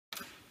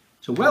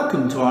So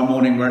welcome to our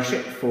morning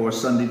worship for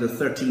Sunday the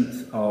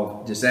 13th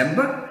of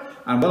December,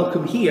 and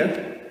welcome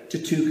here to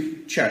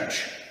Tuke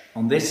Church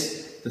on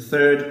this, the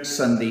third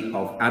Sunday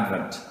of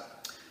Advent.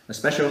 A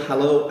special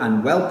hello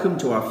and welcome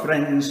to our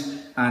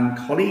friends and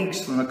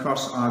colleagues from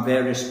across our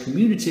various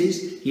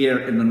communities here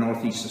in the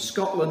northeast of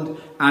Scotland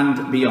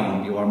and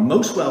beyond. You are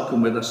most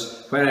welcome with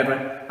us wherever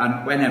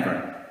and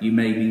whenever you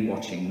may be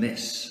watching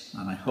this,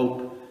 and I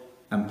hope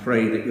and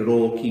pray that you're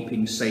all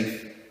keeping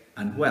safe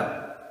and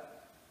well.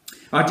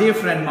 Our dear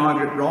friend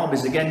Margaret Robb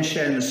is again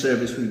sharing the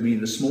service with me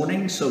this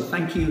morning, so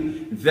thank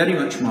you very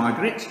much,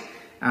 Margaret,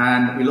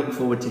 and we look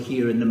forward to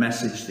hearing the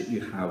message that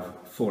you have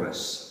for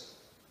us.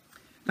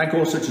 Thank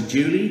also to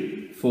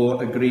Julie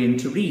for agreeing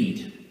to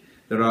read.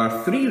 There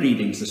are three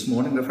readings this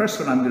morning. The first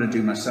one I'm going to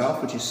do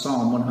myself, which is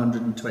Psalm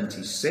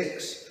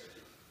 126,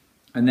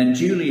 and then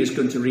Julie is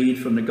going to read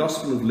from the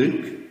Gospel of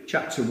Luke,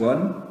 chapter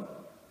 1,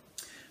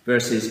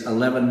 verses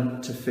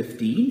 11 to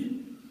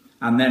 15,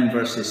 and then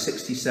verses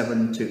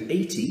 67 to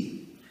 80.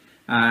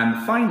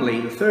 And finally,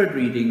 the third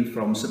reading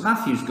from St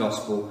Matthew's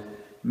Gospel,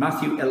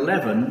 Matthew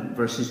 11,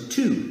 verses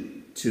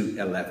 2 to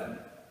 11.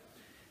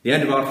 The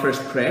end of our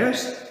first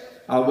prayers,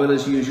 I will,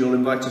 as usual,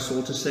 invite us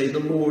all to say the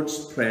Lord's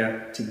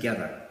Prayer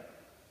together.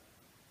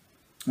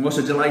 I'm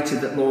also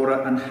delighted that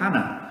Laura and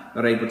Hannah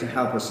are able to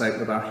help us out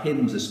with our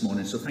hymns this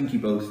morning, so thank you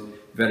both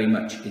very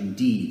much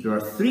indeed. There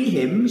are three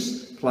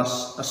hymns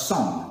plus a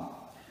song.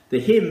 The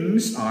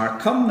hymns are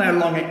Come Thou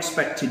Long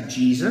Expected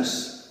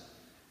Jesus,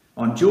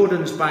 On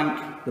Jordan's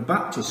Bank the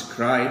Baptist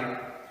Cry,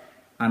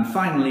 and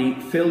finally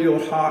Fill Your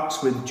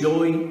Hearts with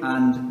Joy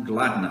and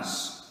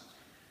Gladness.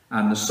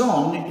 And the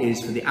song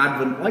is, for the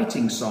Advent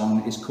lighting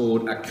song, is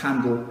called A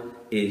Candle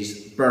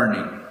is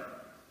Burning.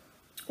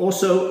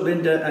 Also,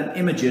 Linda and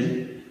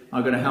Imogen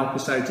are going to help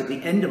us out at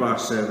the end of our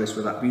service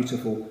with that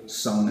beautiful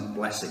sung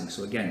blessing.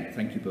 So again,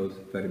 thank you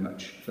both very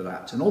much for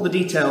that. And all the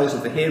details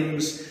of the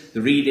hymns,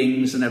 the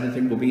readings and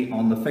everything will be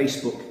on the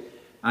Facebook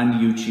and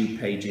YouTube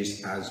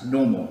pages as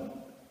normal.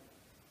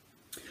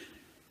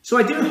 So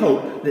I do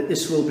hope that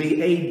this will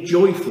be a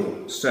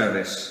joyful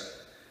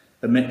service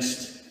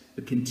amidst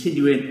the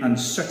continuing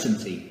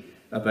uncertainty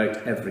about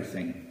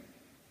everything.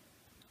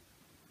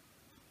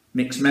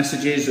 Mixed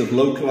messages of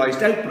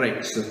localised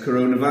outbreaks of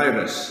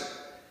coronavirus,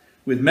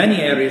 with many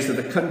areas of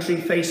the country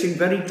facing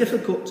very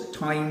difficult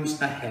times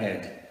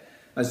ahead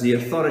as the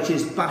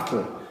authorities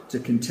battle to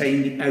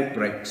contain the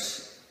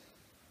outbreaks.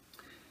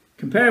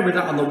 Compare with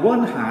that on the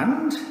one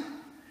hand,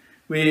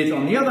 with,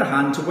 on the other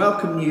hand, to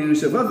welcome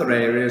news of other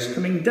areas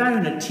coming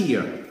down a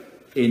tier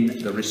in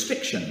the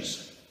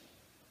restrictions.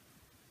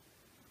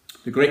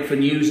 The grateful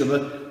news of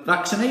a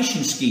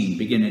vaccination scheme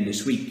beginning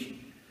this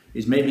week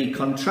is maybe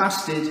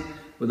contrasted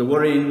with the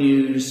worrying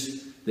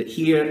news that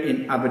here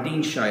in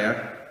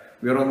Aberdeenshire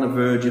we are on the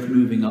verge of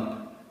moving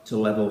up to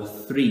level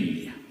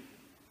 3.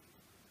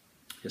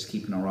 Just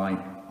keeping our eye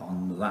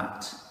on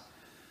that.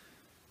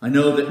 I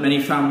know that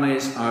many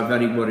families are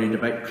very worried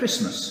about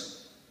Christmas.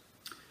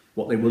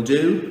 What they will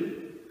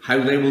do, how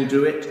they will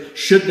do it,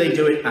 should they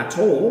do it at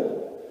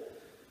all,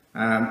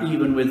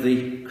 even with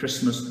the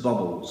Christmas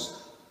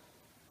bubbles.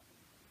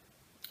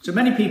 So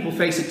many people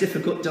face a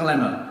difficult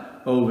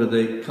dilemma over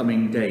the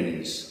coming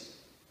days.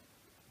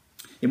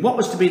 In what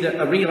was to be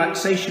a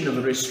relaxation of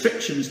the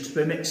restrictions to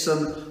permit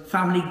some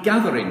family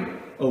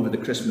gathering over the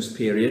Christmas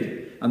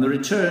period and the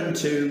return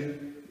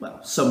to,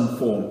 well, some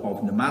form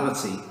of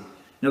normality.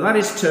 Now that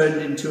is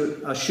turned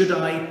into a should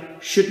I,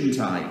 shouldn't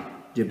I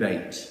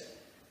debate,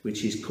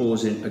 which is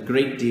causing a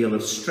great deal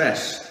of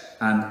stress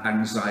and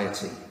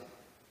anxiety.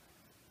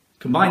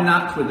 Combine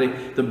that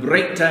with the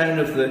breakdown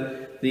of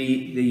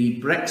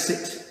the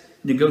Brexit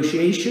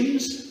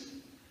negotiations,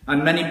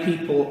 and many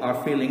people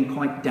are feeling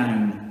quite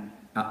down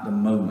at the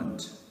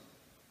moment.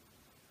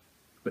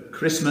 But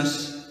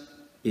Christmas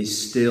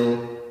is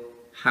still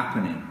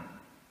happening.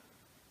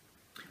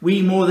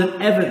 We, more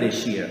than ever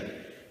this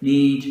year,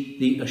 need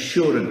the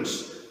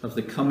assurance of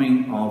the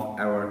coming of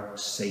our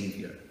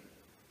Saviour.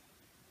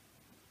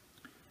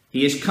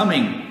 He is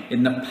coming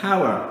in the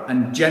power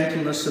and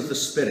gentleness of the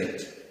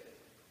Spirit.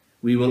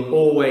 We will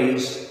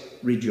always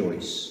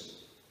rejoice.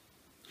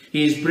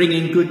 He is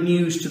bringing good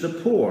news to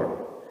the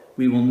poor.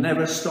 We will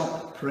never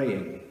stop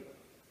praying.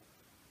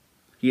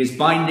 He is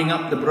binding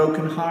up the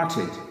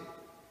brokenhearted.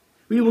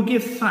 We will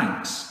give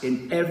thanks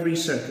in every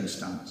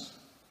circumstance.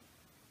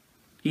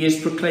 He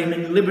is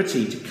proclaiming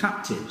liberty to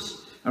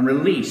captives and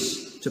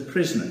release to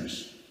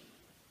prisoners.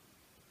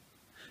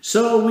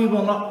 So we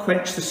will not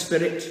quench the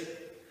Spirit,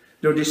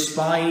 nor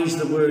despise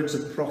the words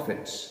of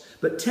prophets,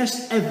 but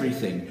test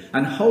everything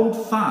and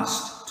hold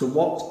fast to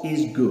what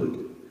is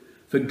good.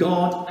 For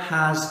God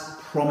has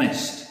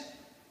promised,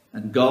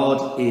 and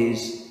God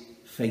is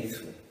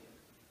faithful.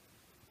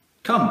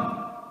 Come,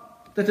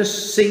 let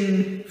us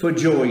sing for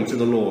joy to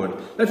the Lord.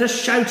 Let us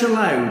shout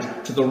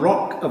aloud to the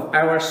rock of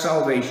our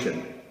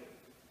salvation.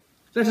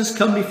 Let us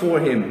come before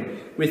him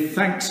with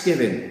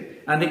thanksgiving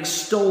and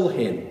extol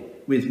him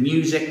with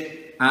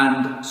music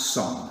and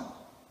song.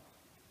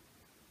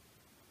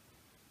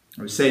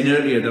 I was saying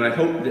earlier that I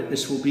hope that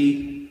this will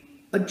be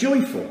a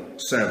joyful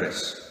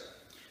service,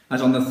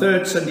 as on the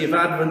third Sunday of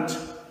Advent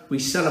we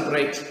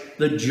celebrate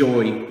the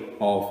joy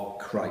of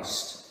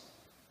Christ.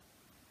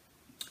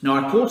 Now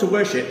our call to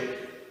worship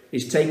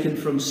is taken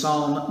from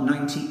Psalm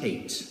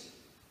 98.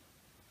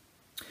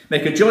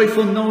 Make a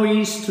joyful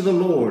noise to the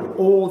Lord,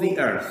 all the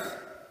earth.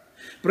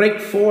 Break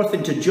forth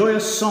into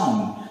joyous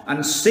song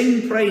and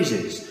sing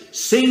praises.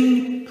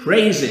 Sing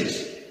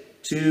praises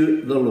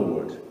to the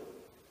Lord.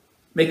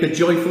 Make a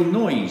joyful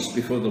noise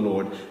before the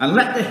Lord, and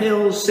let the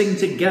hills sing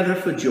together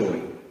for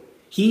joy.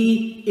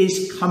 He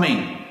is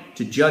coming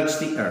to judge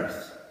the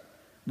earth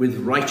with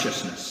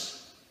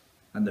righteousness,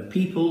 and the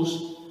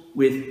peoples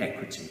with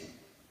equity.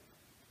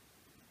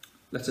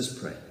 Let us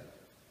pray.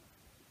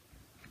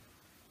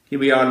 Here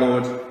we are,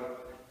 Lord,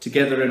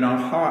 together in our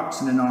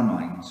hearts and in our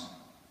minds.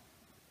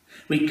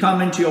 We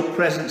come into your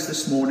presence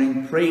this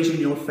morning, praising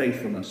your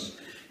faithfulness,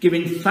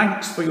 giving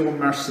thanks for your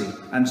mercy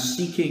and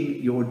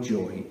seeking your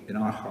joy in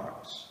our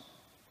hearts.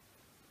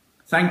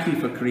 Thank you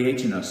for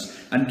creating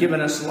us and giving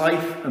us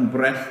life and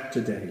breath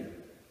today.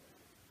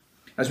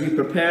 As we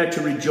prepare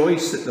to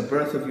rejoice at the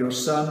birth of your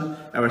Son,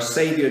 our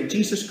Saviour,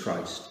 Jesus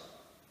Christ,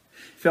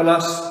 fill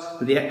us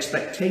with the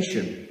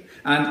expectation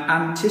and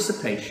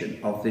anticipation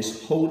of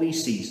this holy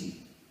season,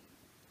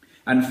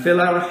 and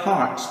fill our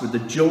hearts with the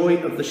joy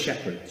of the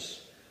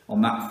shepherds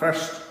on that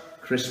first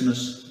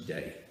Christmas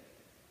day.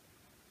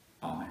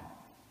 Amen.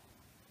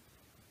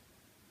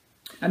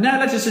 And now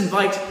let us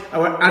invite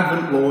our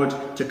Advent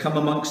Lord to come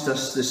amongst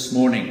us this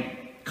morning.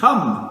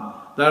 Come,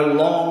 thou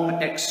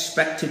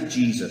long-expected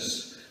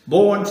Jesus,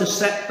 born to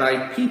set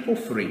thy people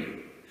free.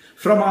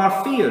 From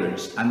our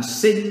fears and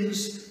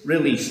sins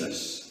release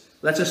us.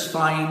 Let us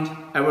find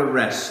our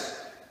rest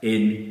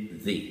in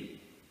thee.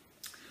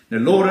 Now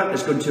Laura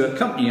is going to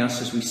accompany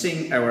us as we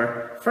sing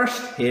our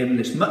first hymn,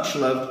 this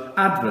much-loved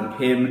Advent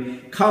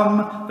hymn,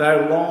 Come,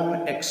 thou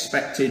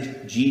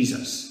long-expected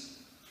Jesus.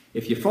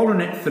 If you're following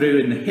it through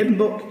in the hymn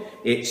book,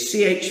 it's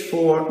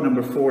CH4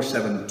 number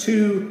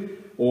 472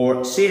 or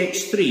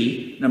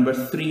CH3 number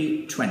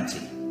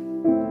 320.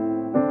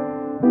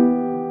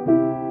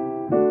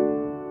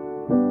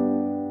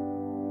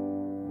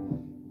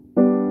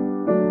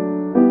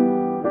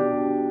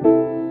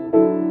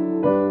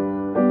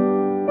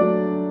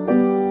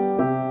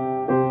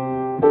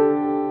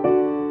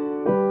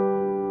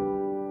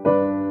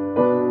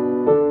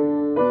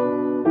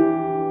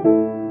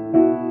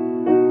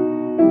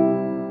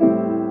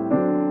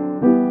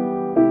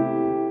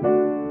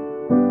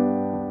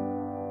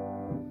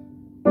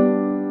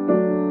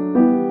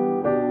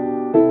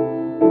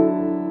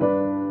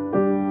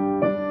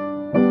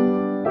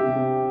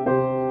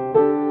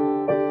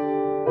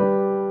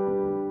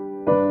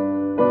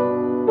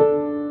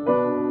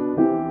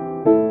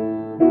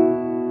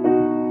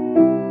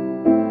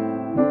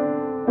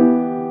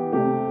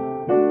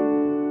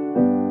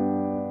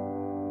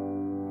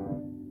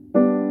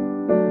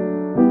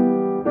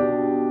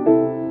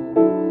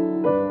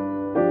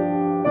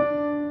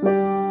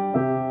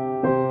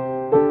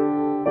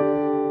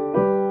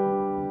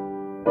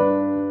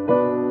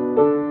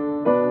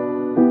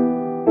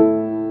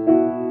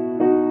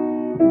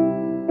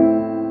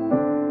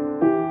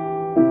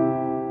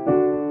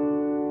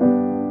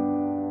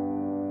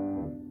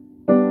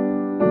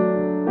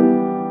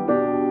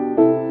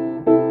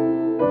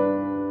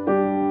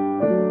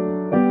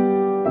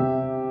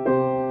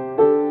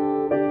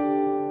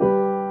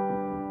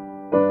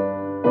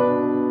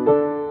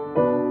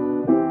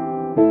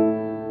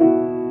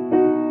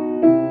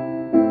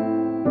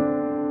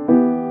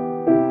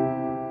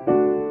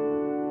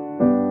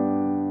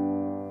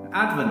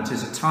 Advent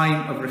is a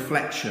time of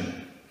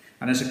reflection,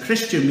 and as a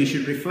Christian we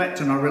should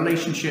reflect on our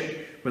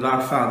relationship with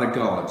our Father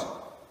God.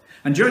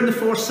 And during the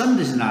 4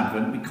 Sundays in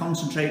Advent we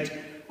concentrate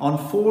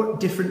on 4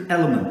 different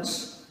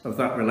elements of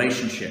that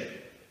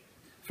relationship.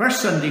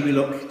 First Sunday we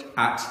looked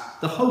at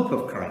the hope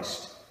of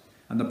Christ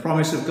and the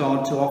promise of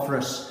God to offer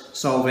us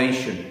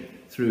salvation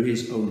through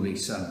his only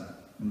Son.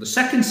 And the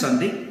second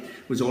Sunday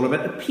was all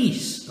about the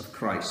peace of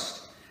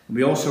Christ, and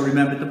we also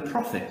remembered the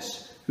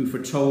prophets who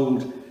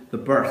foretold the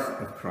birth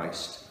of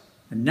Christ.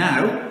 And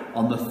now,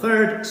 on the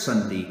third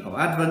Sunday of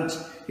Advent,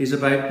 is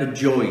about the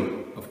joy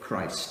of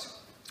Christ.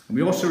 And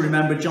we also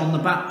remember John the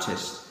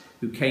Baptist,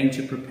 who came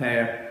to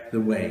prepare the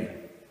way.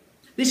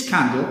 This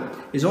candle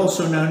is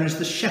also known as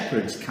the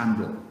shepherd's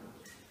candle,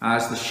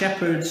 as the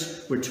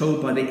shepherds were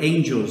told by the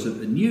angels that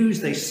the news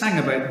they sang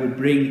about would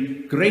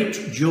bring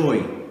great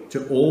joy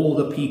to all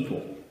the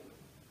people.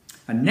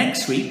 And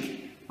next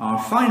week, our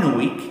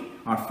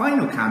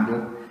final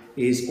candle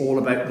is all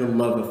about the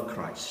love of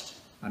Christ,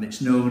 and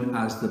it's known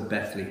as the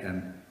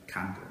Bethlehem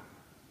candle.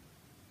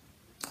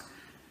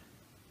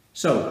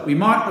 So, we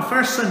mark the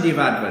first Sunday of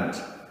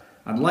Advent,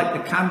 and like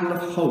the candle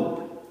of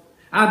hope,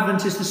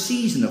 Advent is the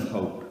season of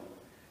hope.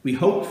 We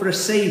hope for a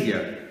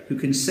Saviour who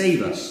can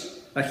save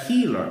us, a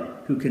healer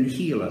who can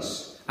heal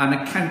us, and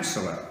a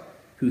counsellor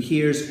who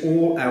hears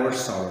all our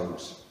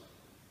sorrows.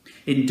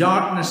 In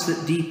darkness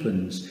that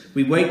deepens,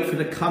 we wait for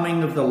the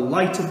coming of the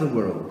light of the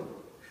world.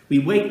 We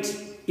wait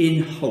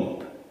in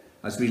hope,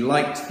 as we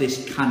light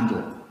this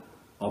candle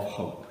of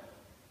hope.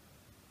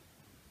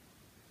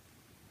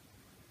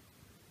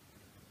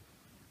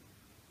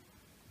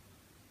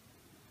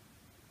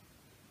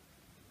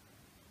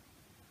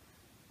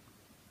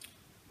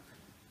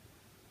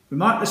 We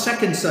mark the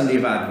second Sunday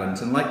of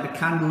Advent and light the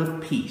candle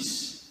of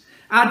peace.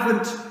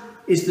 Advent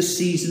is the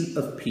season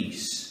of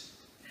peace.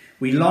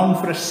 We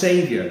long for a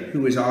Saviour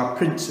who is our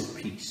Prince of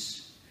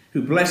Peace,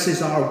 who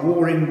blesses our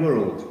warring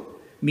world,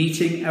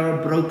 meeting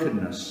our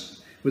brokenness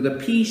with a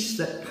peace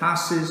that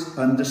passes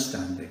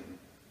understanding.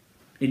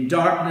 In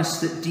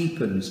darkness that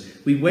deepens,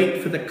 we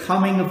wait for the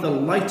coming of the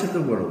light of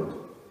the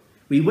world.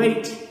 We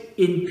wait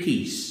in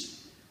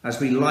peace as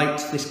we light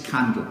this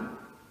candle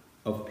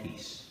of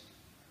peace.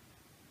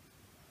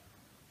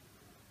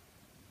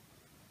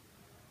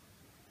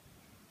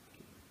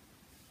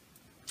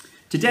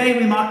 Today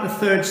we mark the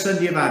third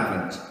Sunday of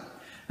Advent,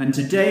 and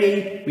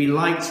today we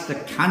light the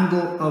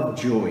candle of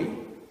joy.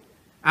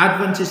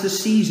 Advent is the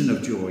season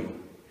of joy.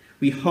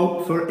 We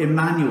hope for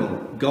Emmanuel,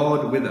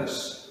 God with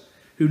us,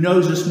 who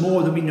knows us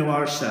more than we know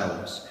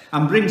ourselves,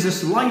 and brings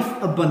us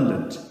life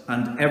abundant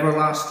and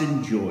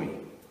everlasting joy.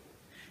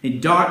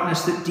 In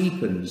darkness that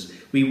deepens,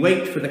 we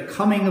wait for the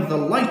coming of the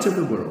light of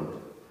the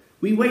world.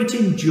 We wait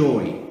in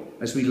joy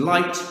as we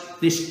light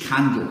this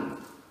candle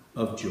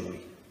of joy.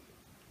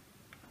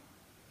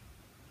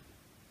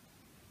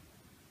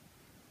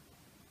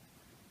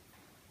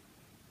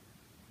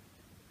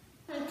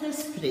 Let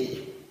us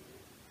pray.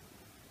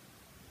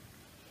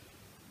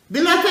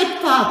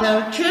 Beloved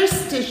Father,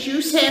 just as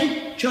you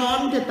sent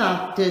John the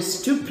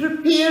Baptist to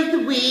prepare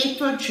the way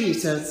for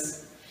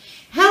Jesus,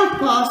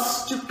 help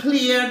us to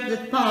clear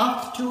the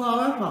path to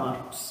our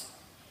hearts.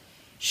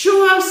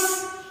 Show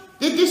us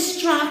the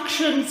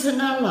distractions in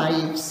our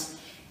lives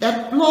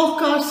that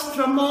block us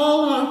from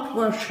all our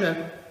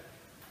worship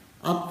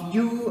of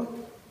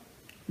you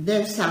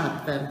this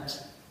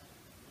Advent.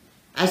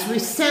 As we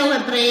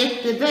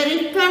celebrate the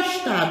very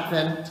first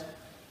Advent,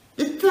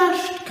 the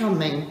first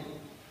coming,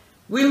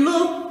 we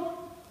look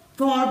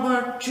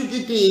forward to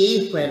the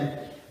day when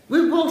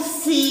we will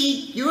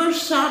see your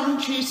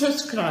Son,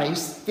 Jesus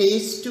Christ,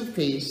 face to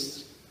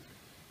face.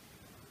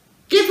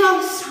 Give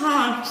us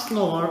hearts,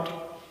 Lord,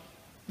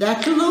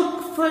 that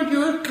look for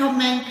your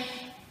coming,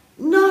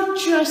 not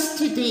just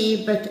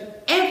today,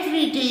 but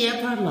every day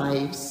of our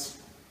lives.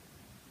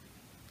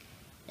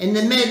 In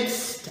the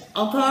midst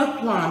of our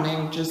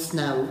planning just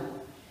now,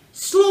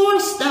 slow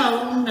us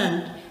down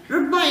and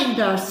remind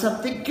us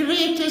of the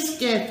greatest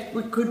gift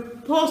we could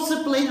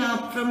possibly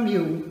have from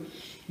you,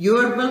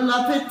 your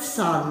beloved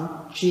Son,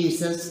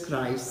 Jesus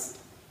Christ,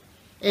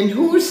 in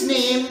whose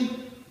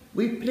name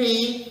we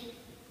pray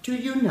to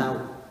you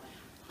now.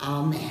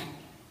 Amen.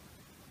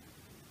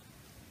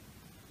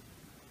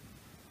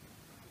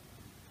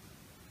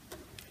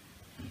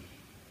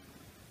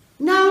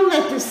 Now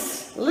let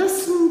us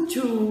listen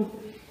to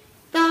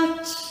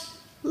that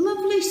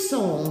lovely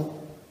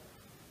song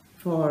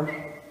for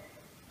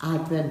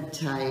Advent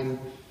time.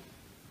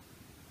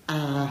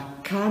 A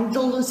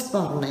candle is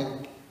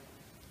burning.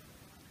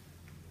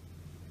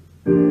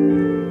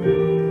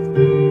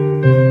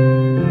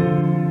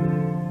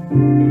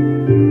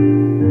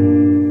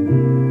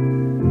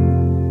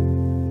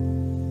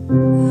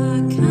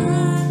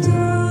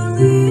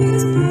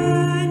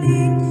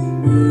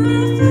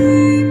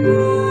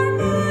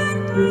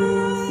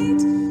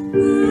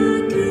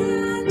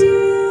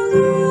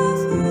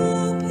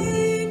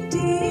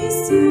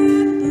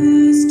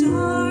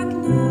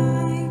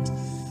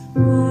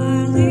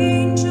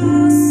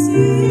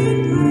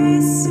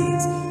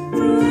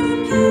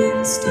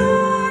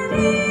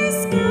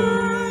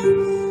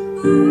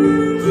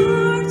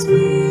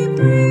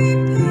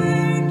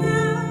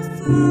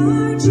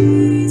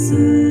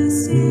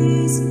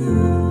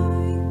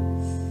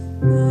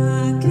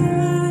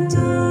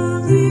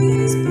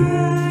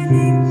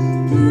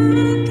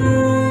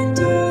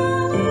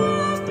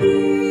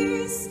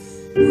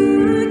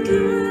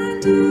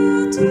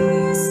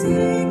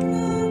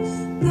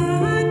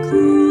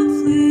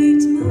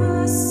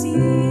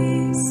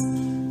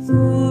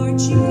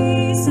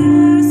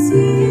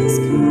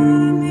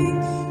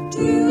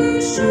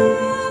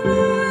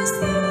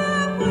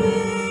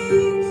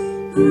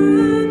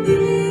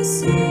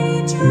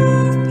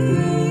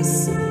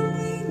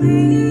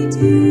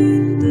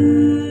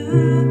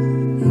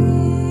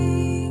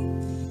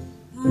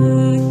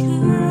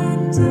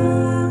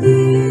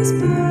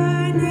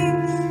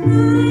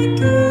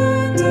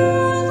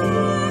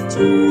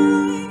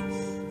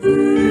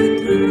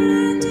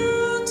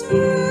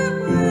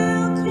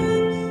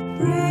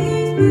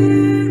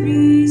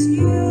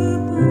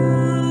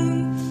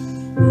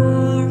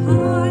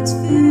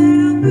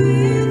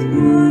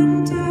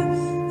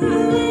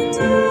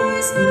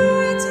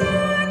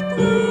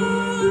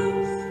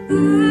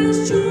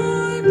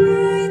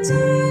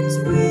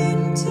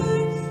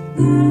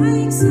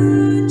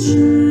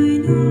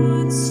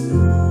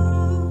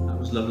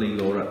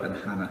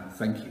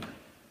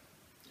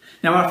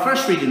 Now our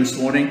first reading this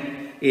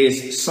morning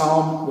is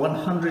Psalm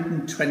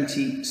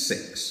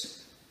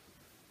 126.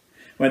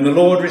 When the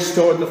Lord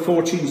restored the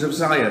fortunes of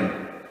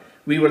Zion,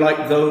 we were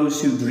like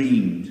those who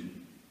dreamed.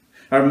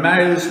 Our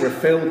mouths were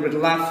filled with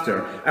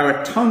laughter,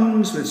 our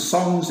tongues with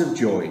songs of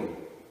joy.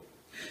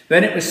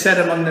 Then it was said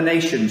among the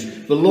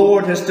nations, the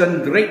Lord has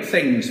done great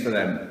things for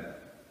them.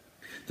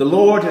 The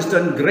Lord has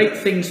done great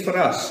things for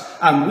us,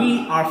 and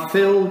we are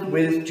filled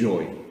with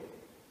joy.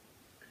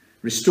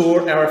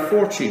 Restore our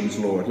fortunes,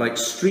 Lord, like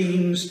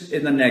streams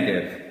in the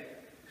Negev.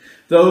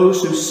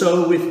 Those who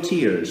sow with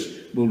tears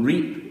will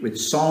reap with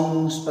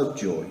songs of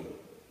joy.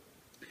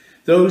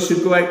 Those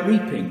who go out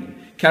weeping,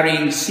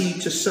 carrying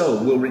seed to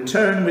sow, will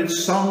return with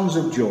songs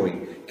of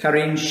joy,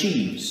 carrying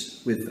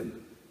sheaves with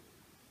them.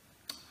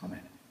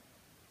 Amen.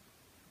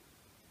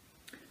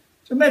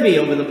 So maybe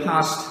over the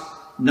past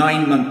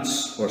 9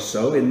 months or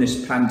so in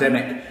this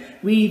pandemic,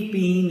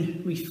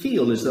 we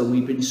feel as though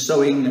we've been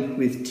sowing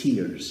with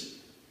tears.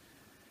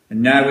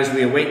 And now as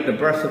we await the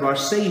birth of our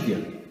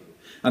Saviour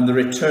and the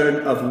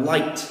return of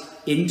light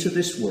into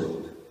this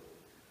world,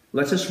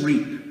 let us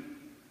reap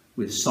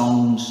with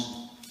songs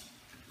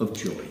of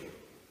joy.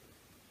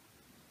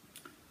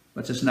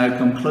 Let us now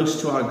come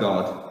close to our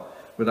God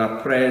with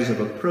our prayers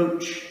of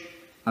approach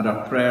and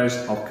our prayers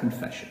of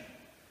confession.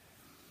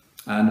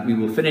 And we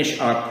will finish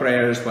our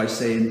prayers by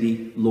saying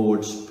the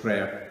Lord's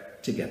Prayer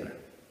together.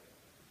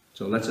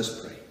 So let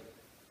us pray.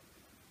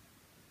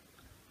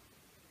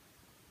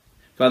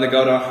 Father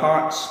God, our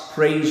hearts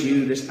praise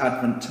you this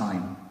Advent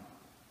time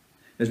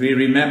as we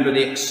remember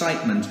the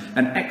excitement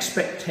and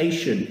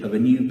expectation of a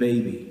new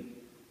baby.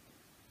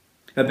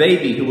 A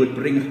baby who would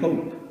bring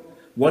hope,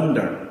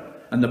 wonder,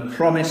 and the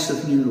promise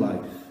of new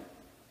life.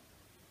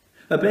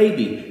 A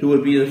baby who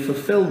would be the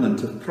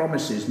fulfillment of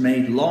promises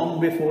made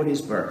long before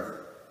his birth.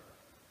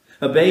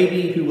 A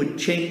baby who would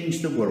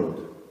change the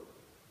world.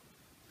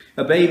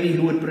 A baby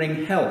who would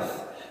bring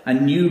health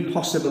and new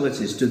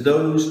possibilities to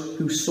those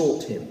who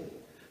sought him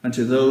and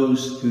to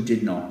those who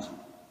did not.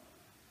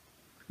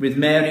 With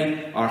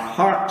Mary, our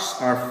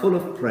hearts are full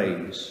of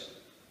praise,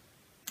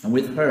 and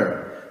with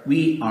her,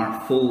 we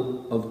are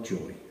full of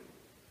joy.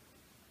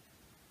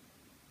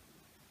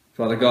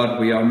 Father God,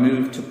 we are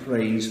moved to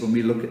praise when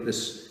we look at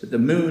the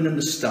moon and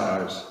the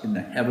stars in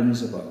the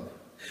heavens above.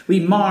 We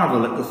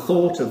marvel at the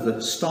thought of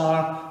the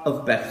Star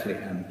of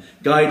Bethlehem,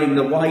 guiding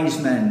the wise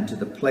men to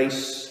the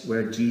place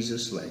where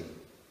Jesus lay.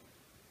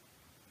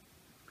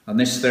 On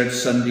this third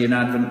Sunday in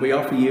Advent, we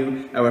offer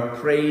you our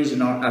praise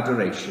and our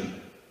adoration.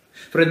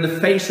 For in the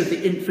face of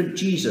the infant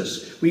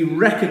Jesus, we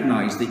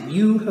recognise that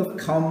you have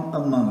come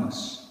among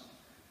us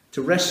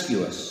to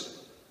rescue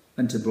us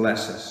and to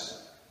bless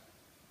us.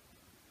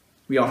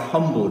 We are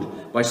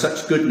humbled by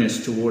such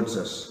goodness towards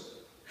us,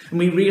 and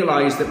we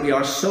realise that we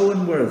are so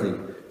unworthy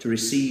to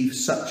receive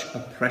such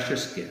a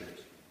precious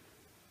gift.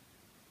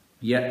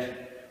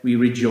 Yet we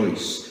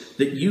rejoice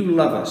that you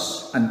love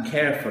us and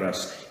care for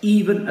us,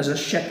 even as a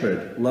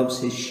shepherd loves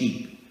his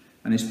sheep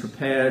and is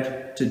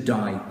prepared to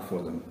die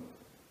for them.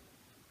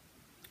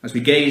 As we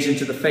gaze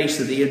into the face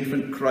of the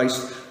infant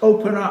Christ,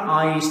 open our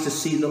eyes to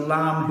see the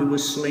Lamb who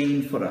was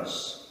slain for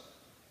us.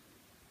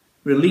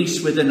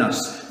 Release within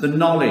us the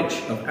knowledge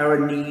of our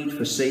need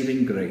for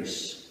saving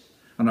grace,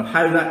 and of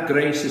how that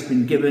grace has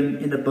been given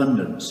in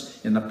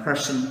abundance in the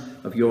person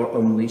of your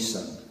only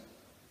Son.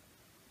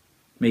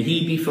 May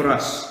he be for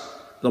us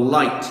the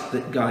light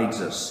that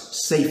guides us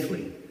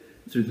safely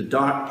through the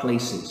dark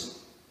places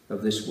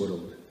of this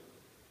world.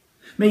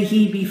 May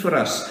he be for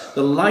us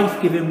the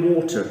life-giving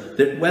water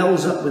that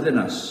wells up within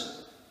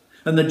us,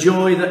 and the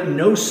joy that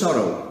no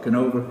sorrow can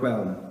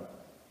overwhelm.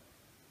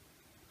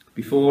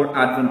 Before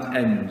Advent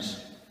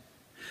ends,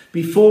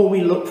 before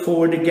we look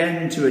forward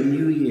again to a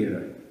new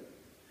year,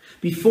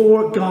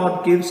 before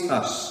God gives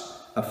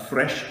us a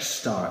fresh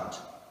start,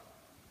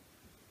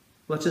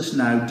 let us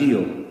now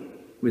deal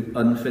with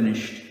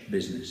unfinished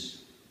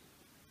business.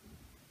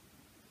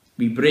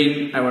 We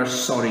bring our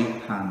sorry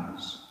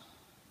hands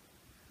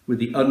with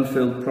the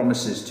unfilled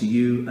promises to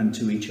you and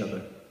to each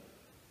other,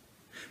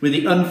 with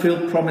the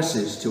unfilled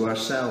promises to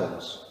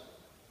ourselves,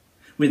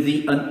 with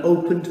the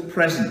unopened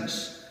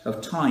presence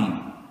of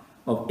time,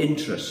 of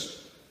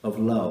interest, of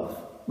love,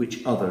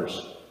 which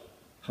others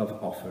have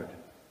offered.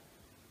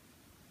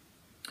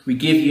 We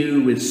give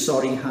you with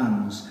sorry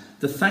hands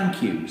the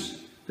thank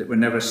yous that were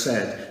never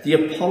said, the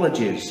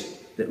apologies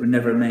that were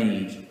never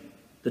made,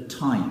 the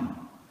time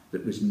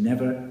that was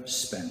never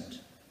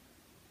spent.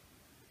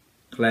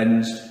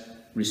 Cleansed,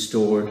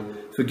 restored,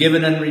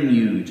 forgiven and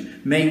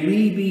renewed, may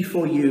we be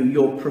for you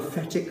your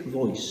prophetic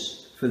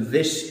voice for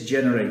this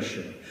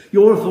generation,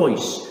 your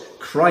voice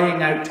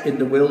crying out in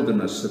the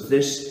wilderness of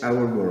this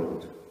our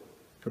world.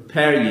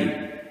 Prepare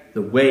ye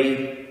the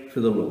way for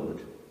the Lord.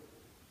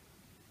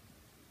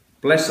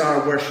 Bless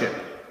our worship.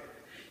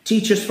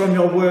 Teach us from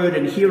your word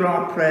and hear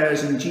our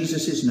prayers in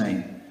Jesus'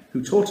 name,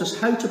 who taught us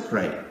how to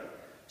pray,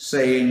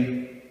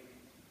 saying,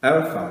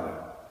 Our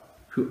Father,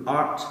 who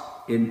art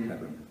in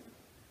heaven,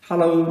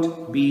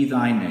 hallowed be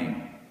thy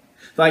name.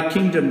 Thy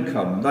kingdom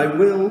come, thy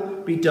will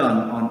be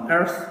done on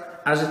earth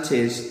as it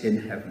is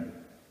in heaven.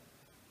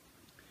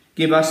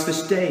 Give us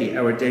this day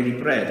our daily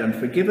bread, and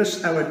forgive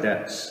us our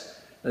debts,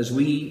 as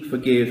we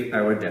forgive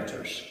our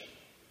debtors.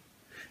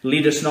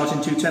 Lead us not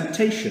into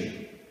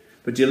temptation,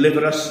 but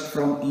deliver us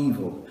from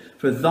evil.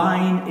 For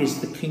thine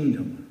is the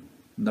kingdom,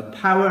 and the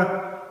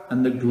power,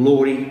 and the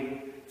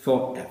glory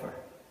forever.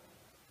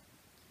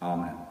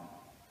 Amen.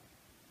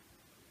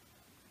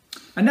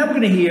 And now we're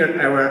going to hear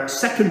our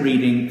second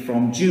reading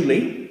from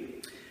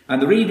Julie.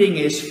 And the reading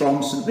is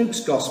from St.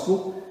 Luke's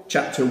Gospel,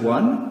 chapter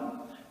 1.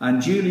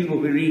 And Julie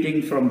will be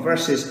reading from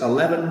verses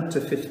 11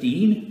 to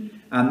 15,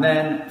 and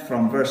then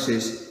from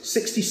verses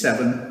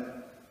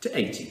 67 to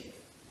 80.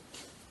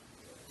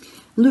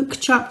 Luke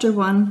chapter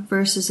 1,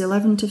 verses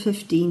 11 to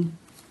 15,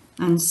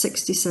 and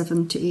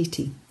 67 to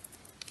 80.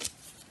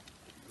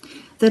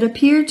 There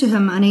appeared to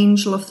him an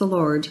angel of the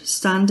Lord,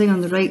 standing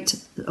on the right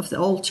of the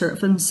altar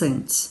of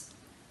incense.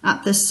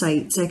 At this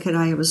sight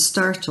Zechariah was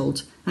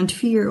startled, and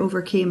fear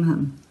overcame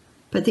him.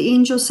 But the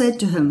angel said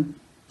to him,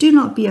 "Do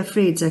not be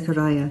afraid,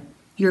 Zechariah.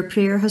 Your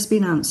prayer has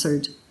been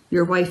answered.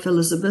 Your wife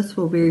Elizabeth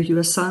will bear you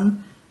a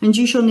son, and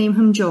you shall name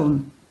him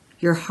John.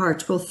 Your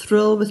heart will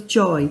thrill with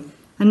joy,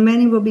 and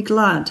many will be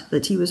glad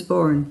that he was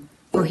born,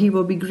 for he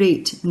will be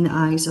great in the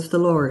eyes of the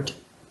Lord."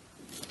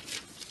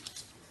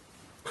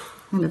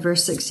 And at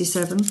verse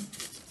 67,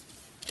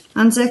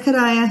 "And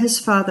Zechariah his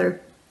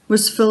father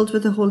was filled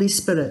with the Holy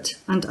Spirit,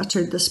 and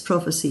uttered this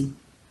prophecy.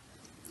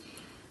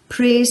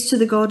 Praise to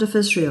the God of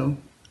Israel,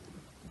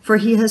 for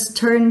he has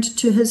turned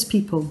to his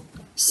people,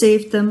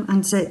 saved them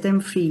and set them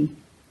free,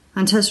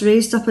 and has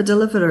raised up a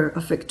deliverer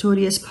of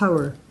victorious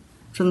power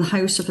from the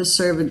house of his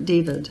servant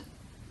David.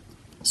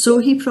 So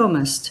he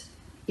promised,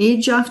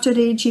 age after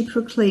age he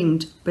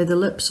proclaimed by the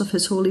lips of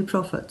his holy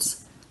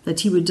prophets,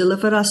 that he would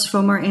deliver us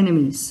from our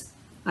enemies,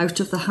 out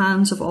of the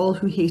hands of all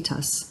who hate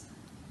us,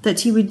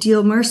 that he would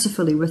deal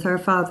mercifully with our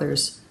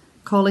fathers,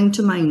 calling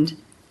to mind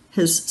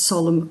his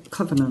solemn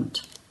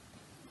covenant.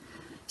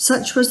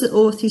 Such was the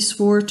oath he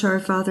swore to our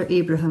father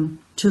Abraham,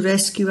 to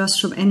rescue us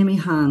from enemy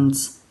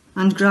hands,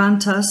 and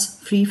grant us,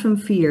 free from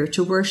fear,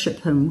 to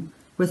worship him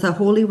with a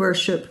holy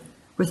worship,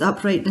 with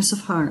uprightness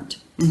of heart,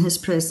 in his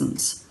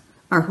presence,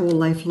 our whole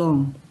life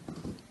long.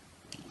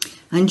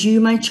 And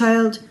you, my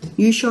child,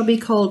 you shall be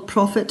called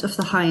prophet of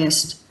the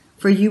highest,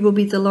 for you will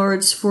be the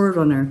Lord's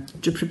forerunner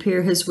to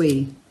prepare his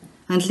way,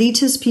 and lead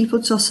his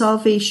people to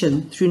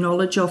salvation through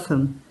knowledge of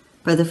him,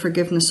 by the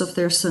forgiveness of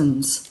their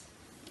sins.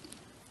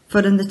 For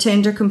in the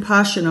tender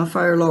compassion of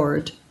our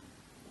Lord,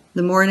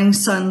 the morning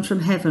sun from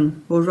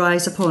heaven will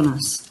rise upon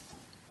us,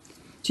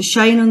 to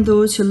shine on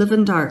those who live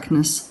in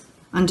darkness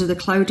under the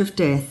cloud of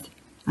death,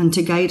 and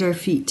to guide our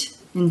feet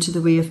into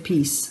the way of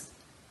peace.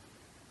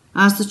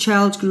 As the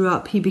child grew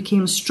up, he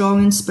became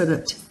strong in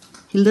spirit.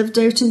 He lived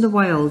out in the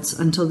wilds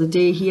until the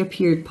day he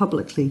appeared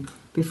publicly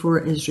before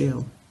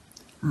Israel.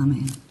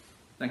 Amen."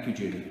 Thank you,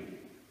 Judy.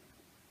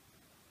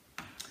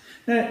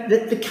 Now,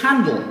 the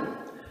candle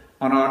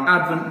on our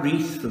Advent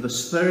wreath for the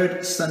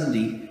third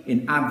Sunday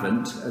in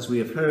Advent, as we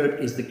have heard,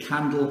 is the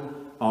candle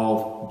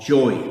of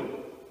joy.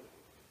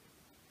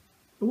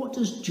 But what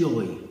does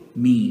joy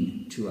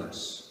mean to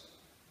us?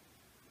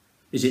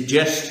 Is it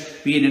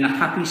just being in a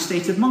happy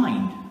state of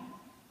mind?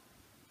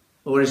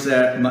 Or is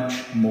there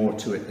much more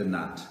to it than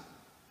that?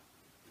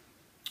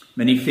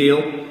 Many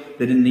feel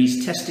that in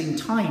these testing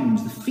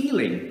times, the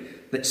feeling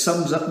that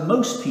sums up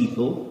most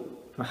people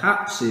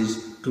perhaps is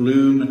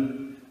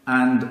gloom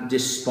and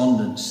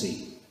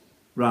despondency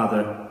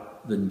rather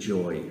than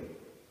joy.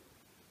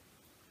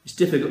 It's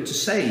difficult to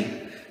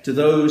say to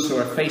those who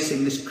are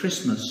facing this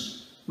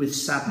Christmas with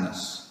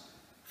sadness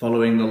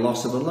following the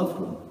loss of a loved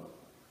one,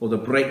 or the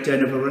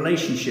breakdown of a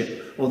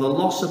relationship, or the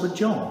loss of a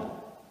job.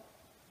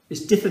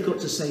 It's difficult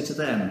to say to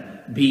them,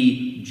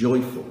 be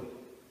joyful.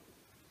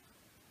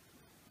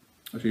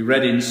 As we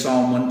read in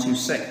Psalm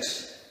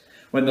 126,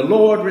 when the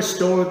Lord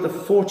restored the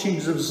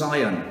fortunes of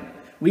Zion,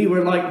 we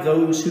were like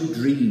those who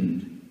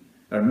dreamed.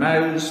 Our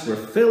mouths were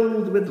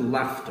filled with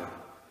laughter,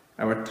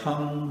 our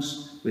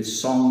tongues with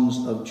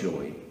songs of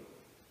joy.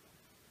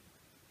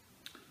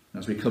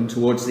 As we come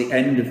towards the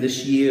end of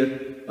this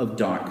year of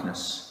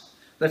darkness,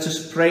 let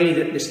us pray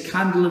that this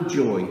candle of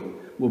joy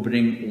will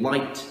bring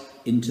light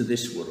into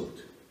this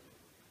world.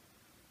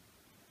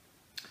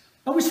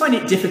 I always find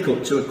it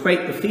difficult to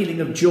equate the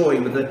feeling of joy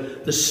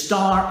with the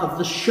star of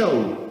the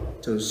show,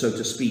 so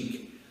to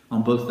speak,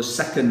 on both the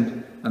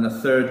second and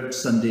the third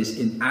Sundays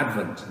in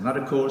Advent. And that,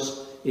 of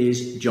course,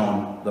 is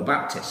John the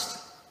Baptist.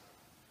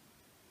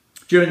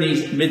 During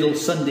these middle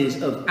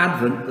Sundays of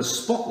Advent, the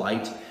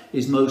spotlight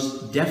is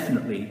most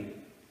definitely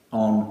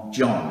on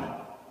John.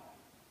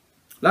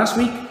 Last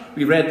week,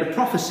 we read the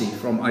prophecy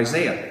from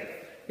Isaiah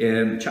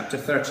in chapter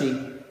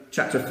 40,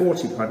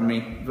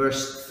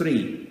 verse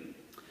 3.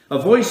 A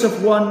voice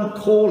of one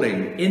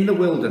calling in the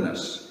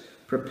wilderness,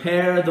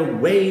 prepare the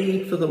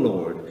way for the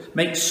Lord,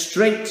 make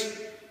straight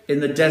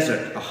in the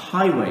desert a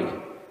highway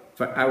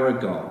for our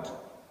God.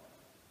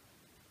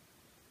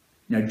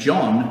 Now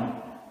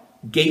John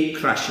gate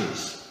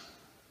crashes,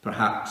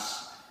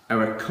 perhaps,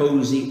 our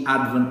cosy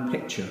Advent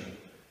picture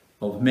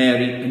of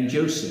Mary and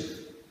Joseph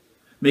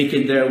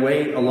making their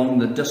way along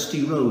the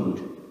dusty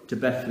road to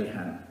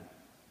Bethlehem.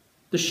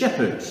 the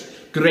shepherds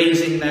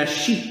grazing their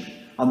sheep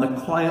on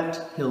the quiet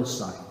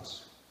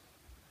hillsides,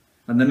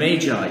 and the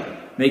Magi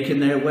making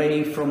their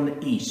way from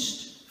the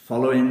east,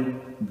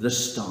 following the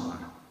star,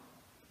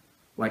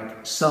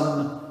 like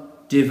some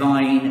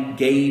divine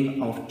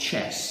game of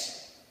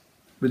chess,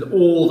 with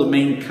all the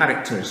main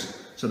characters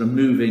sort of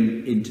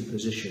moving into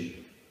position.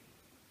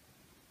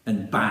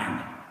 And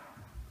bang,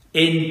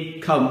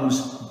 in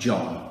comes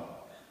John,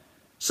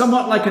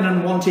 somewhat like an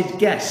unwanted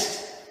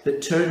guest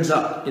that turns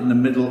up in the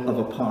middle of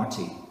a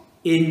party.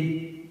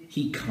 In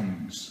he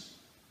comes.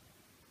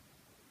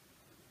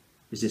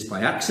 Is this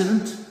by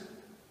accident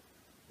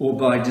or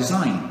by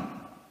design?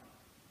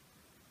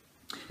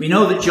 We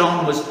know that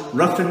John was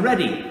rough and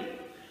ready,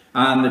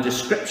 and the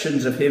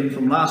descriptions of him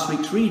from last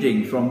week's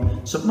reading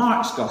from St.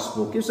 Mark's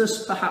Gospel gives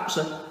us perhaps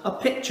a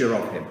picture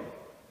of him.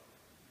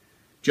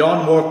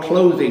 John wore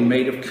clothing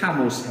made of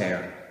camel's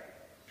hair,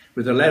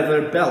 with a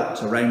leather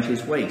belt around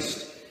his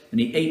waist, and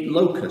he ate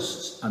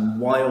locusts and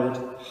wild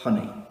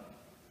honey.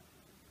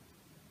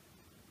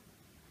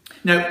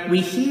 Now, we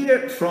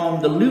hear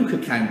from the Luke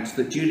account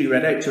that Julie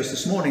read out to us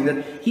this morning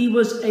that he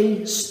was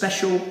a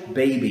special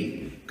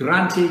baby,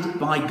 granted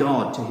by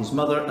God to his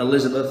mother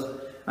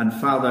Elizabeth and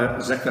father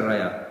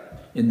Zechariah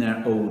in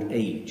their old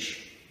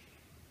age.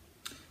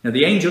 Now,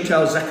 the angel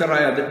tells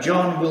Zechariah that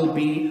John will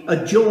be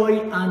a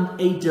joy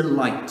and a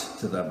delight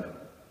to them,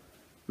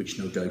 which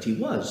no doubt he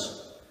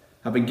was,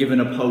 having given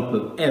up hope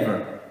of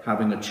ever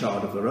having a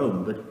child of their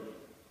own. But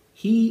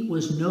he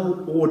was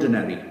no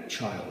ordinary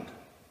child.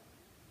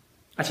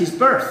 At his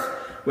birth,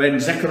 when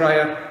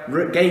Zechariah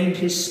regained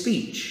his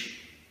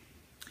speech,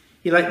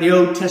 he, like the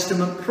Old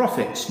Testament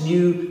prophets,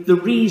 knew the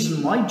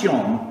reason why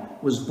John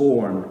was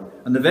born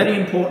and the very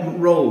important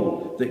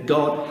role that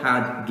God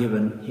had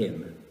given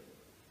him.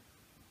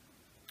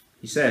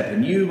 He said,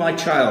 "And you, my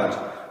child,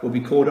 will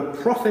be called a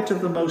prophet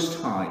of the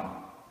Most High,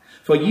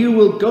 for you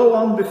will go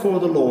on before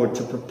the Lord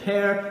to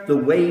prepare the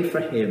way for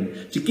him,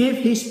 to give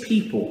his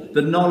people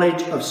the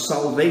knowledge of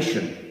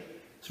salvation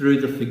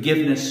through the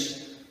forgiveness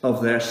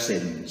of their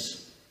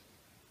sins."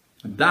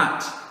 And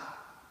that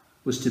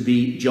was to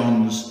be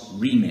John's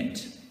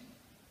remit.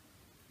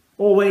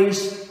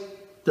 Always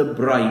the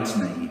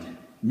bridesmaid,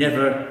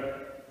 never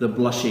the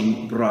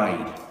blushing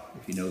bride,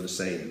 if you know the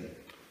saying.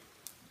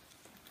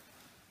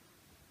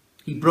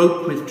 He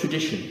broke with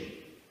tradition.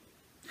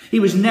 He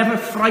was never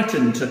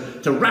frightened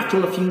to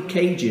rattle a few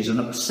cages and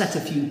upset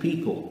a few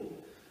people,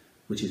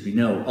 which, as we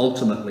know,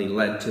 ultimately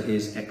led to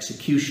his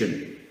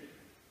execution,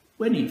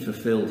 when he'd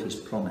fulfilled his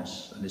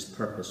promise and his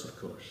purpose, of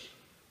course.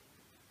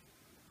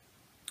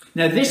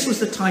 Now, this was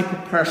the type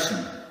of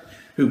person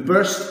who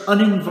burst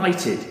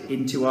uninvited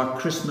into our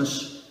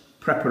Christmas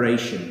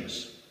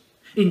preparations,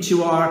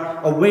 into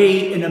our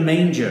away in a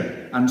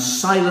manger and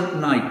silent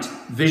night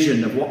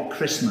vision of what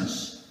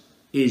Christmas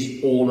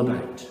is all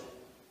about.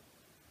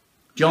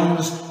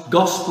 John's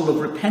gospel of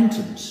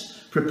repentance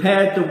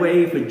prepared the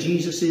way for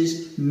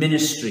Jesus'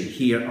 ministry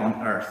here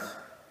on earth.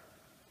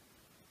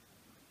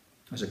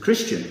 As a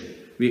Christian,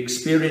 we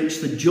experience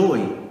the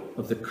joy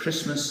of the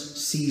Christmas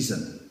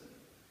season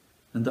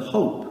and the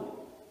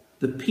hope,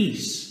 the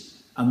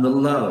peace and the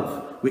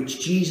love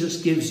which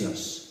Jesus gives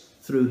us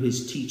through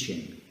his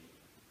teaching.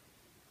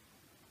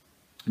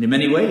 And in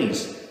many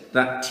ways,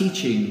 that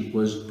teaching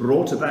was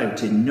brought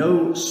about in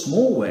no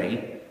small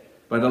way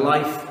by the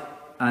life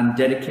and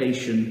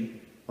dedication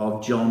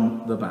of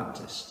John the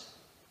Baptist.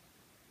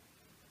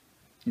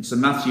 In St.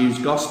 Matthew's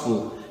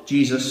Gospel,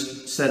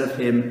 Jesus said of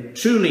him,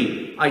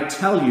 "Truly, I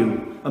tell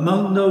you,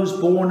 among those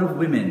born of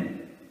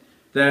women,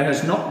 there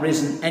has not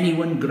risen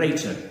anyone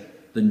greater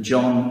than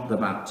John the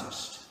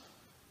Baptist."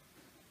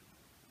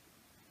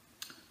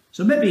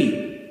 So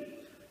maybe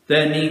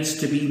there needs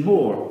to be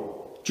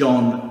more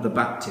John the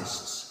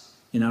Baptists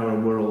in our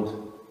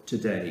world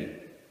today.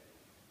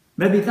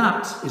 Maybe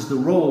that is the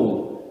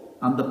role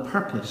and the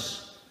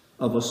purpose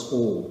of us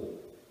all.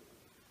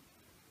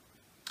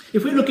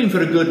 If we're looking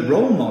for a good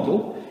role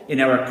model in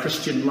our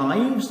Christian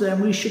lives,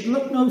 then we should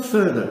look no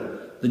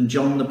further than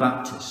John the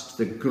Baptist,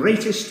 the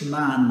greatest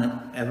man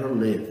that ever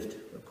lived,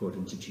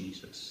 according to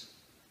Jesus.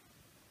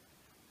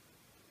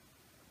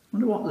 I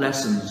wonder what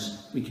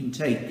lessons we can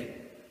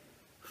take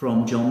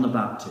from John the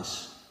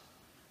Baptist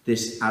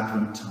this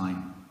Advent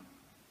time.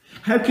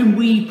 How can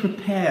we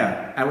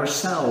prepare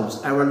ourselves,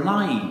 our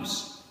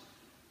lives,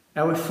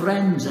 our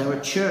friends, our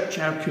church,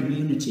 our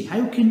community?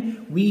 How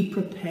can we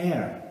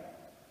prepare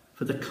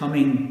for the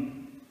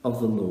coming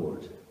of the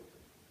Lord?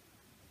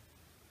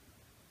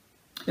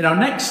 In our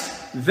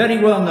next very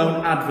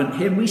well-known Advent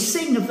hymn, we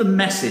sing of the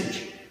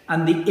message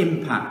and the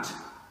impact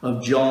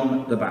of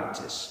John the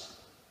Baptist.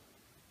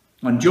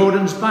 On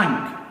Jordan's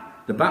bank,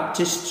 the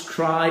Baptist's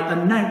cry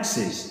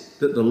announces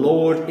that the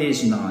Lord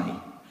is nigh.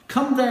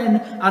 Come then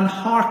and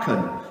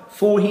hearken,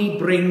 for he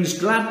brings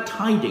glad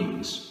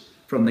tidings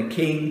from the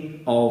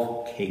King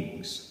of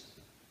Kings.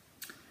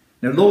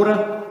 Now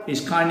Laura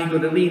is kindly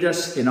going to lead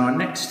us in our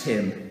next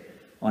hymn,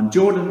 On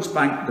Jordan's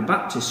Bank, the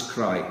Baptist's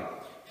Cry.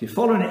 If you're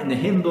following it in the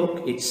hymn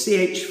book, it's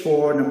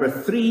CH4 number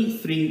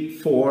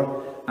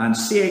 334, and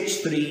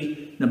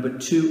CH3 number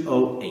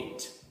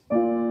 208.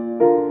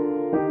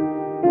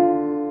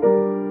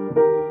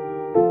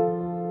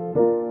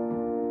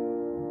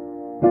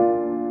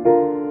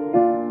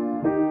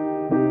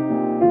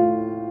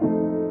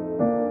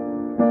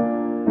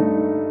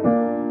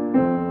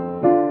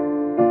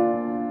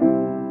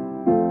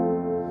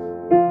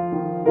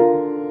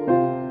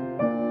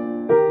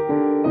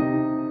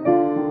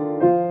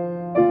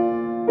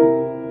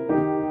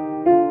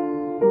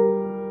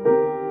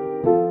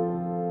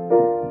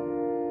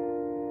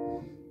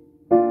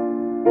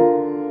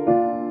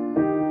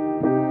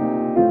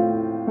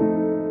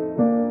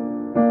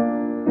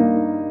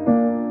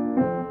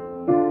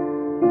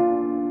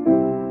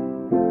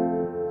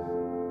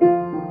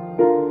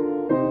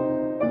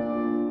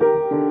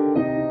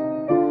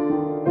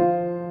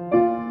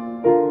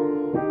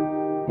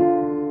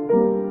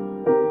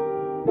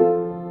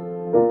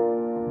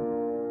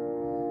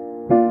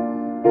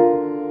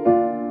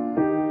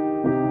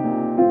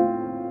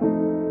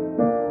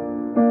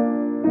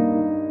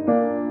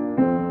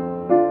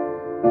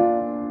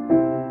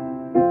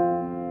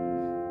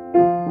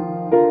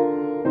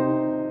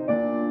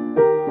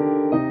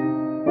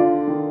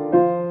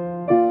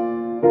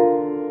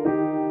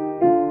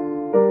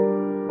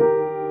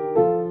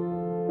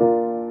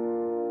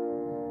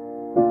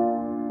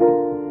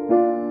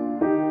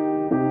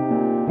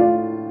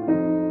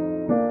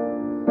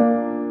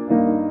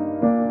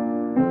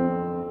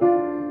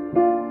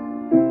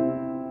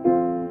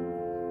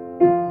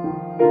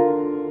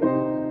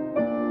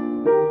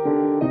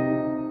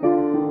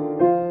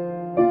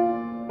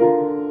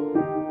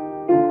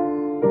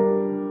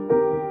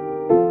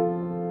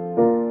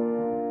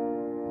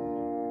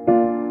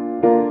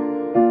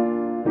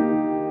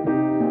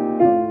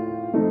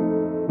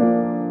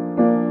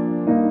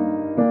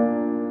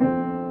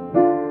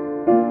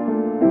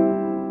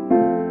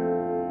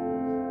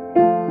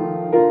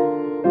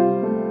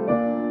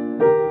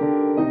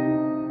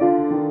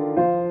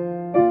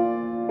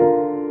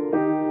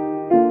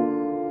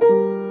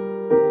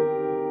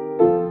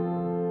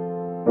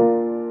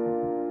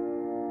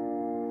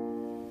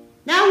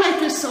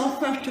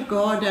 To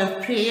God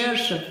our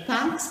prayers of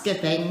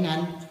thanksgiving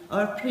and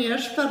our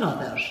prayers for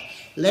others.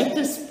 Let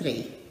us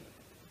pray.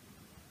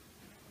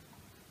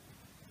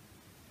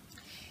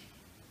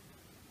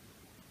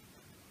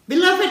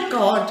 Beloved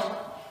God,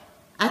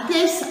 at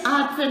this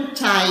Advent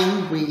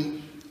time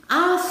we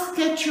ask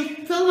that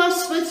you fill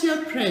us with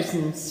your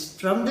presence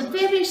from the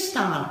very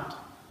start,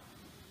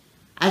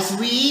 as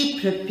we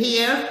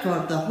prepare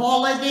for the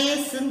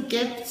holidays and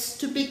gifts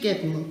to be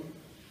given.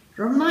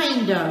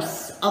 Remind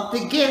us of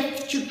the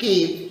gift you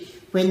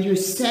gave when you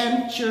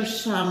sent your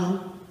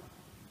Son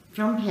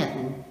from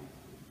heaven.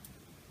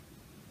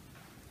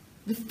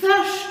 The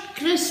first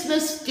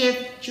Christmas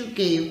gift you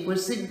gave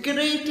was the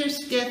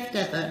greatest gift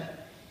ever.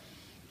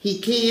 He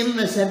came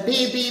as a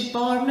baby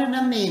born in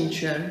a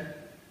manger,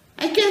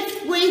 a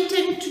gift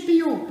waiting to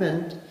be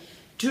opened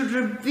to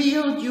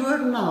reveal your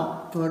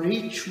love for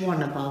each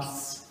one of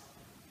us.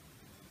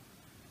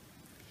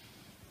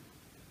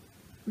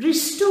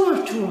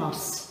 Restore to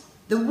us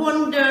the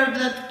wonder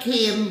that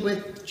came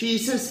with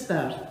Jesus'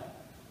 birth,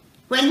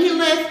 when he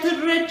left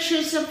the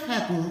riches of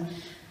heaven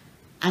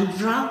and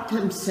wrapped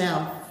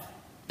himself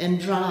in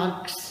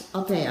rags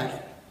of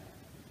earth.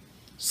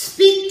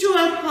 Speak to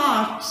our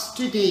hearts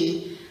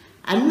today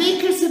and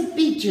make us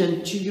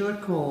obedient to your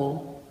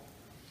call.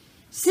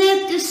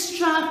 Set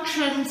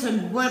distractions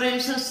and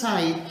worries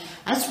aside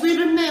as we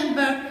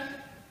remember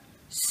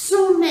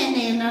so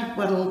many in our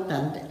world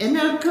and in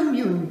our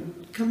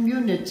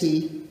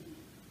community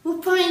who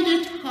find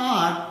it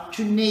hard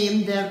to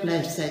name their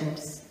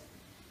blessings.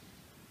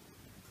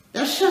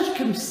 Their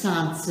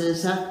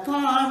circumstances are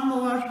far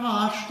more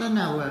harsh than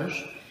ours,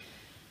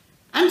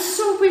 and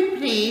so we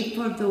pray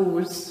for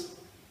those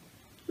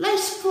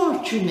less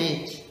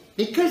fortunate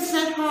because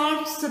their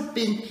hearts have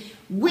been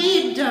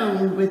weighed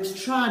down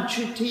with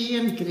tragedy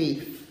and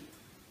grief.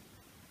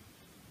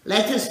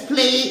 Let us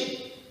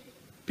pray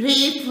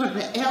for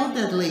the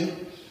elderly,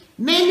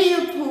 many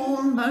of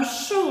whom are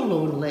so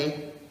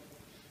lonely,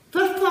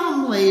 for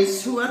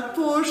families who are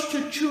forced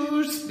to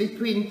choose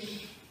between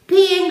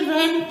paying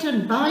rent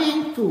and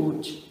buying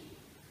food,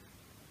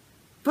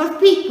 for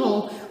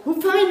people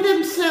who find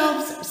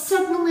themselves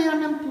suddenly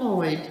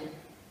unemployed,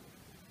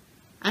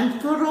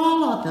 and for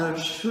all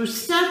others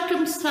whose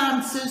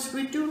circumstances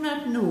we do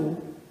not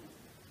know,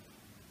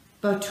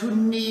 but who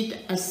need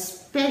a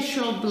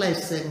special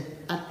blessing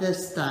at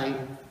this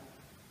time.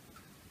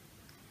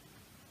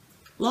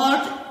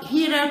 Lord,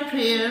 hear our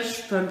prayers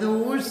for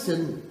those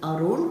in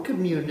our own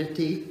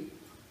community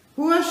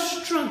who are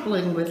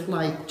struggling with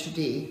life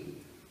today.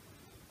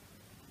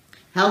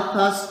 Help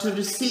us to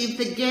receive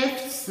the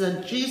gifts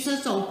that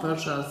Jesus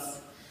offers us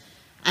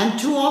and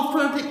to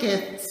offer the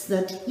gifts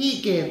that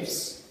he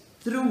gives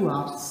through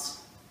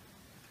us.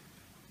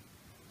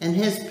 In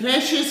his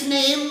precious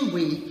name,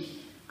 we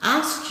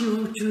ask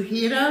you to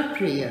hear our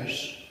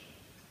prayers.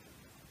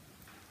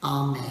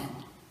 Amen.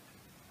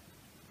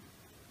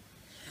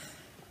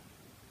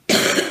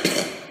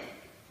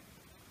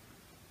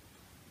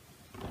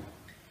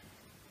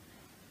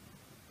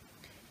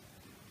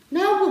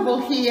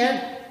 will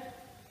hear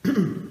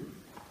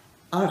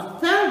our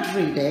third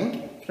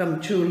reading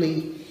from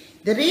Julie.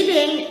 The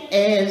reading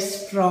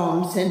is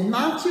from St.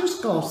 Matthew's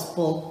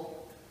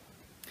Gospel,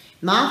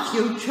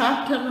 Matthew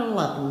chapter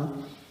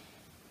 11,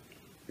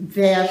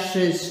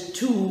 verses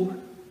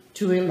 2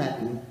 to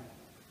 11.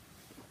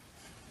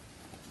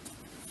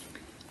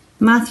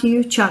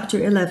 Matthew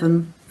chapter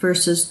 11,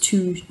 verses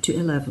 2 to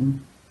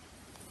 11.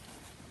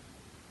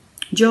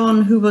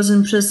 John, who was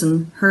in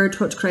prison, heard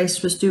what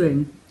Christ was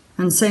doing,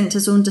 and sent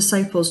his own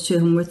disciples to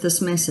him with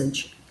this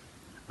message: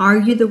 "Are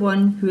you the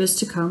one who is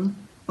to come,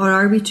 or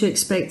are we to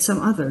expect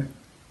some other?"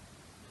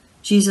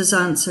 Jesus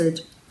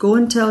answered, "Go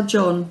and tell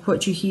John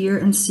what you hear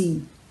and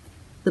see.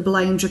 The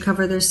blind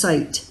recover their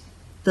sight,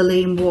 the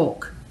lame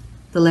walk,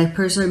 the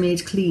lepers are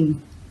made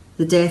clean,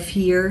 the deaf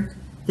hear,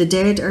 the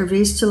dead are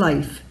raised to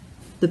life,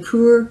 the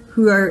poor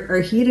who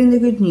are hearing the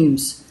good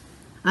news,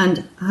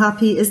 and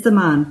happy is the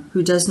man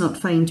who does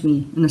not find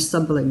me in a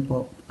stumbling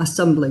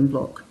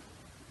block."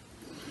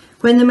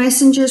 When the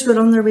messengers were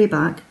on their way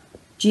back,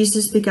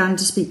 Jesus began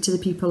to speak to the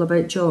people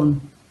about John.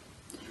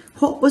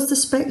 "What was the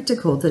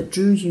spectacle that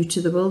drew you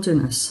to the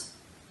wilderness?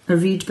 A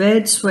reed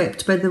bed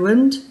swept by the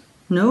wind?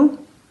 No?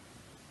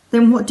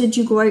 Then what did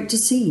you go out to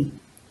see?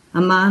 A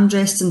man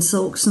dressed in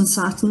silks and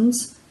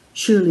satins?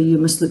 Surely you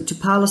must look to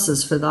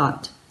palaces for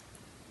that.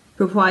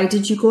 But why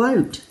did you go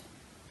out?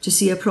 To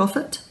see a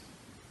prophet?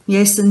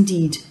 Yes,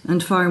 indeed,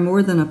 and far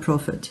more than a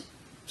prophet.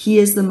 He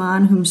is the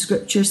man whom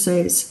Scripture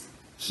says,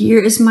 'Here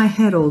is my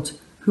herald,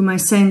 whom I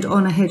send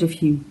on ahead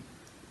of you,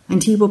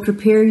 and he will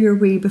prepare your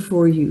way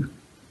before you.'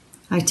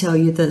 I tell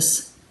you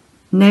this,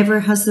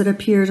 never has there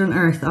appeared on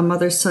earth a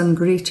mother's son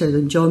greater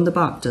than John the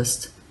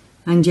Baptist,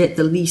 and yet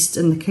the least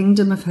in the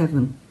kingdom of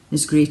heaven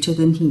is greater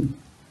than he."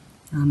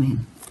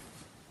 Amen.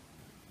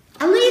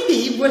 A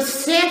lady was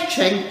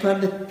searching for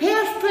the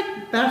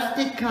perfect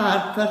birthday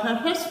card for her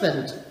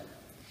husband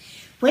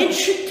when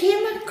she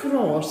came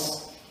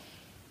across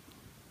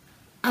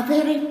a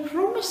very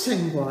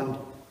promising one.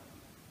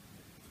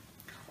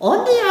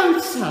 On the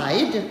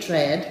outside it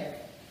read,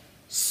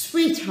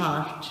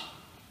 "Sweetheart,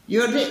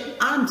 you're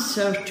the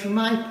answer to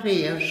my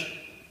prayers."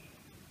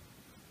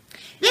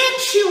 Then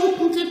she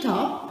opened it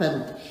up,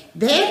 and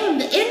there on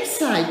the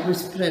inside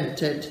was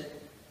printed,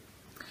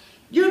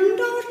 "You're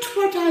not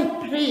what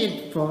I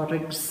prayed for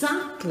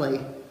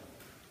exactly,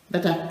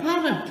 but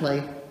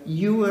apparently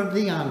you are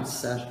the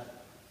answer."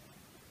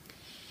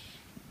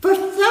 For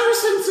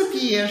thousands of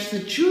years, the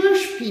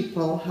Jewish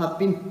people have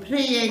been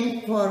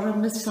praying for a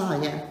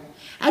Messiah,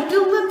 a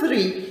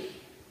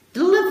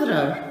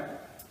deliverer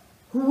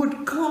who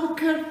would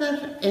conquer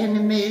their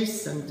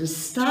enemies and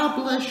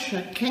establish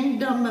a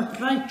kingdom of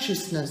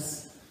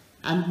righteousness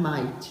and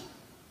might,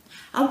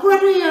 a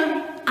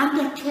warrior and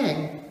a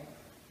king.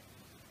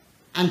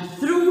 And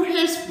through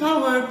his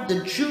power,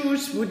 the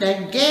Jews would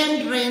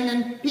again reign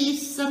in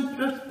peace and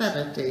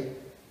prosperity.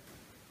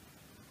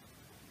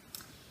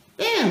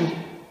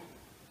 Then,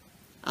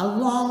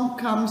 along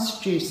comes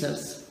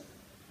Jesus,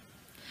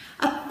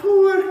 a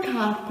poor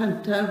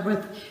carpenter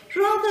with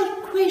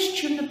rather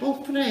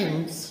questionable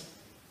friends.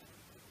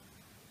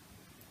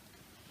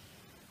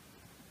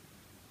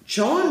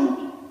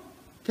 John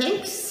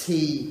thinks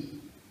he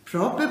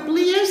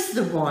probably is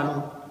the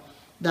one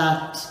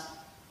that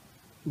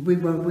we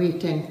were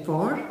waiting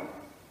for,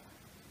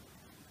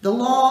 the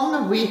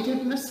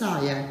long-awaited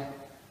Messiah,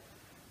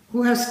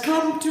 who has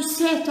come to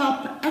set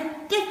up a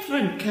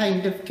different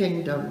kind of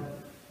kingdom.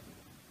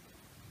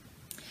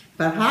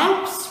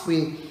 Perhaps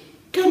we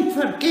can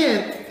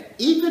forgive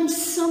even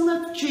some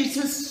of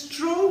Jesus'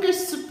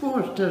 strongest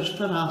supporters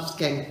for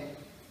asking,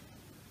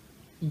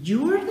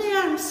 "You're the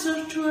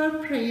answer to our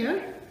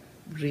prayer?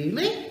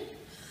 Really?"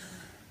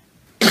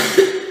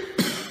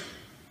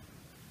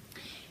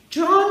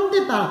 John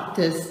the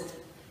Baptist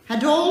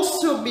had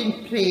also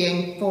been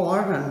praying for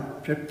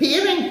and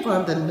preparing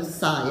for the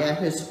Messiah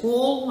his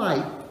whole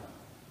life.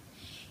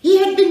 He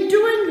had been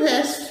doing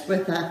this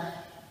with a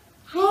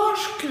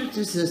harsh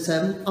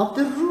criticism of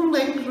the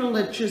ruling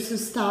religious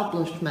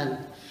establishment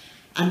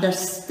and a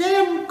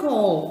stern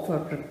call for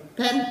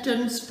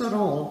repentance for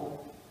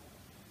all.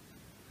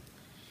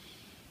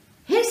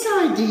 His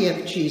idea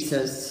of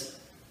Jesus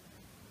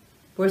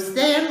was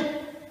then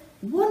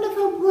one of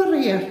a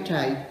warrior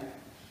type,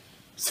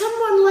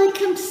 someone like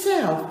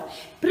himself,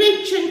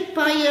 preaching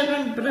fire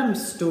and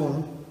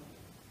brimstone.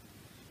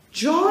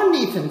 John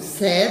even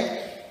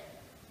said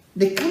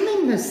the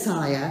coming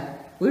Messiah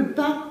would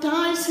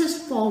baptize his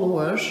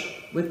followers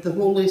with the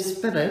Holy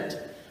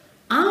Spirit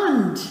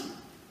and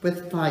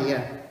with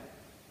fire.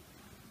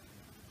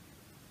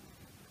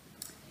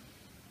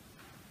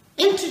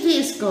 In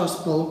today's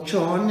Gospel,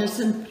 John is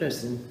in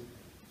prison.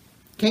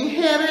 King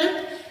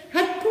Herod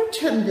had put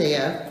him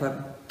there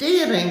for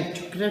daring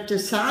to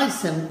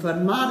criticize him for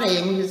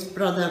marrying his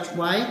brother's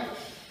wife,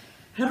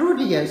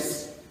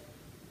 Herodias.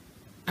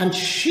 And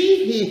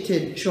she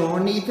hated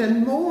John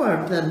even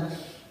more than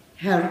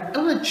her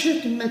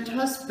illegitimate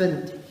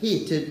husband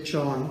hated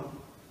John,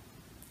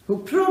 who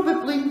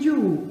probably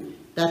knew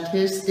that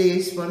his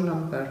days were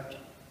numbered.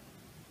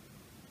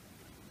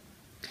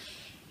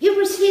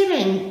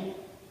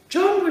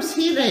 John was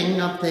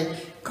hearing of the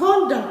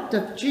conduct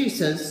of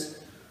Jesus,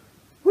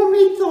 whom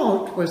he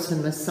thought was the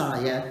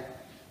Messiah,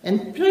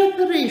 in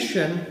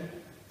preparation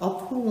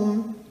of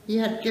whom he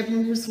had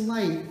given his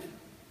life.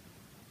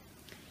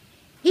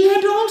 He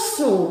had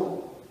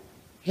also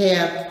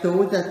heard,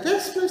 though, that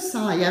this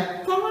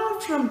Messiah,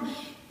 far from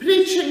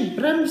preaching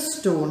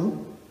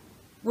brimstone,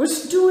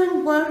 was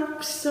doing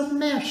works of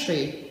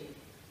mercy.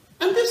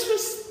 And this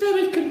was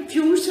very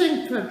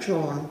confusing for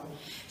John.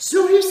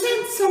 So he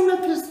sent some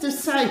of his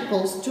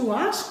disciples to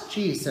ask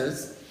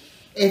Jesus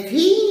if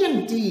he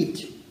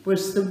indeed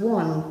was the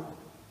one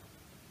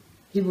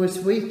he was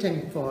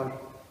waiting for.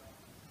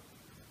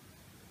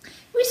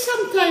 We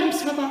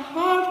sometimes have a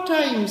hard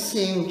time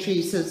seeing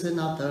Jesus in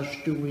others,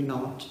 do we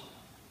not?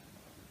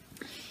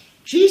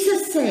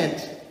 Jesus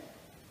said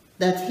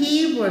that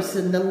he was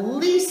in the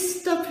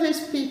least of his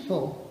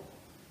people.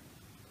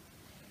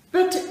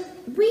 But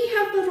we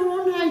have our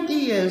own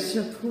ideas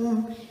of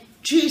whom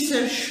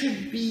Jesus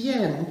should be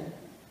in.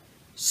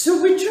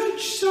 So we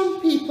judge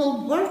some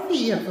people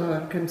worthy of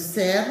our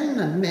concern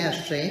and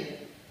mercy,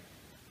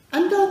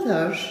 and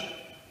others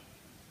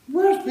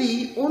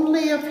worthy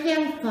only of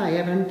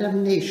hellfire and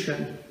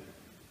damnation.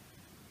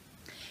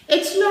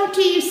 It's not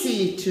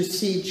easy to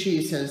see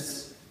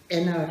Jesus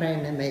in our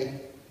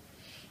enemy.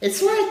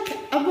 It's like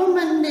a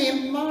woman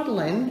named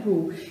Marilyn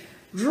who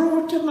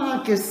wrote a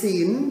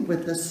magazine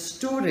with the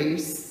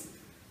stories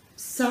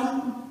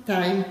some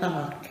time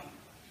back.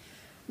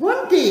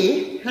 One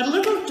day, her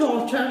little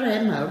daughter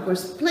Emma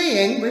was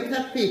playing with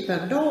her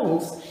paper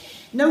dolls.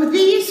 Now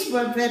these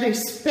were very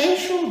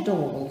special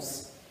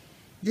dolls.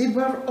 They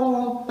were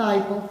all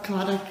Bible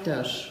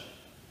characters.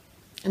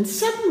 And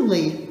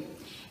suddenly,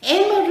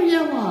 Emma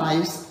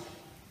realised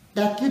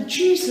that the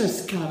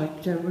Jesus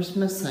character was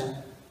missing.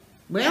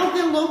 Well,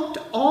 they looked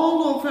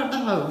all over the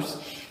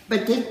house,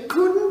 but they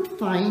couldn't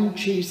find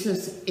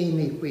Jesus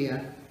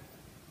anywhere.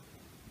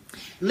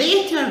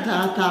 Later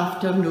that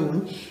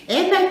afternoon,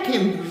 Emma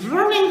came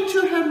running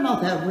to her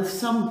mother with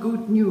some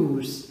good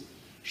news.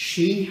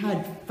 She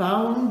had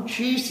found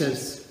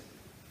Jesus.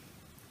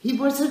 He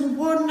was in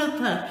one of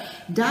her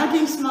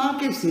daddy's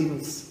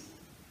magazines.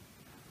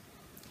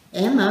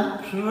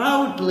 Emma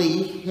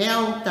proudly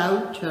held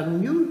out her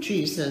new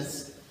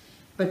Jesus,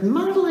 but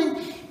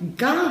Marilyn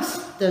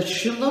gasped as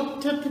she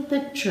looked at the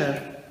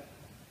picture.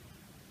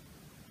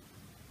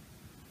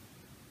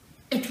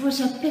 It was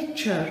a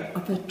picture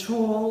of a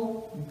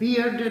tall,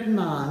 bearded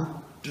man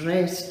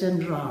dressed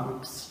in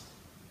rags.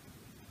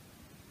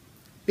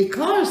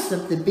 Because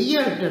of the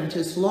beard and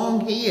his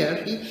long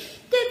hair, he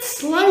did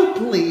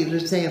slightly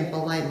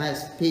resemble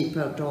Emma's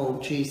paper doll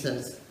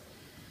Jesus.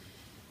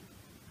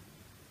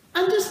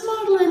 And as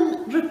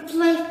Marilyn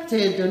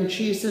reflected on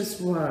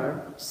Jesus'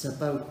 words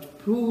about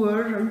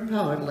poor and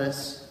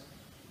powerless,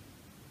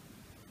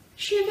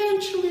 she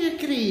eventually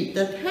agreed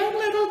that her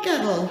little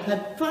girl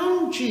had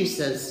found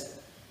Jesus.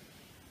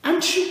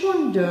 And she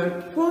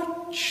wondered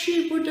what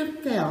she would have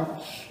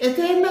felt if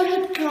Emma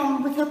had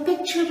come with a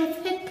picture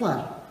of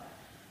Hitler,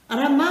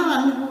 or a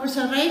man who was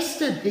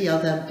arrested the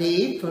other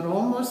day for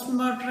almost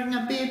murdering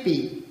a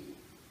baby.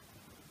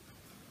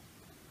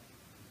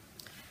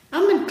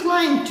 I'm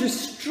inclined to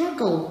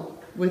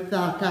struggle with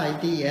that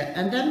idea,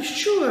 and I'm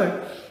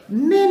sure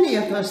many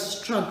of us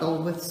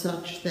struggle with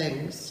such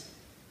things.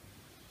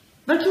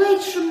 But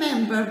let's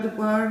remember the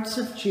words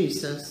of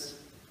Jesus.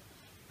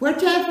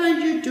 Whatever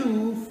you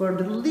do for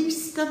the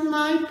least of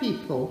my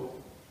people,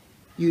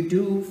 you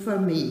do for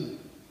me.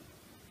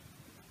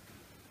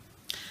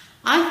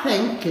 I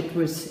think it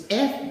was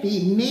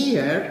F.B.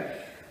 Mayer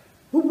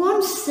who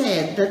once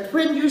said that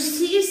when you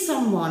see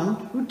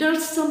someone who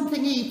does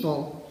something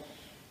evil,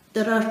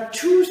 there are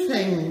two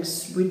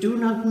things we do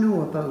not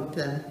know about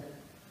them.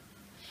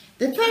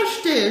 The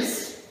first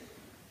is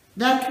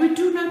that we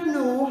do not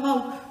know how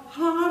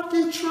hard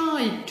they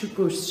tried to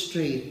go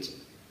straight.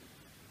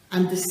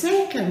 And the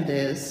second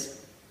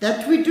is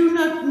that we do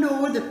not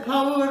know the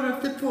power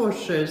of the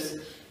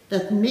forces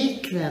that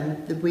make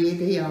them the way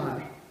they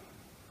are.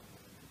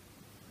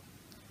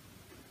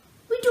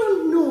 We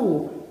don't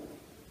know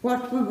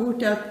what we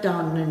would have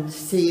done in the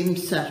same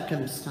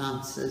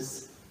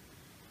circumstances.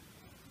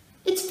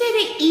 It's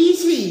very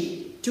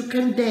easy to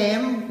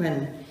condemn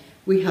when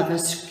we have a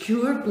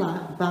secure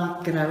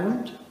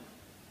background,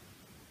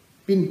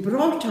 been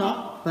brought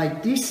up by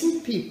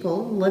decent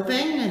people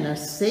living in a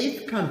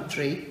safe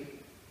country.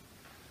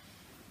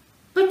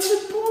 But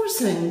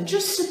supposing,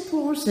 just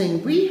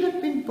supposing, we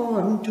had been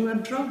born to a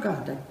drug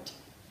addict,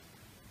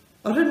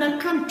 or in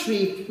a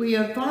country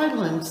where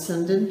violence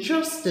and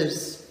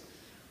injustice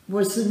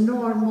was the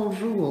normal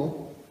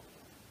rule,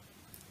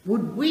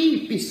 would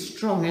we be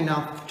strong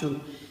enough to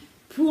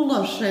pull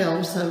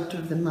ourselves out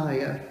of the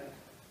mire?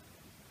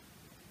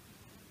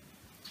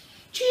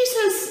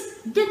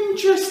 Jesus didn't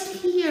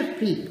just heal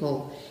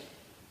people,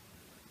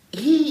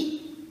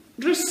 he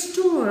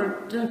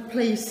restored their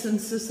place in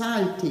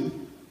society.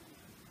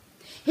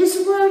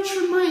 His words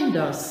remind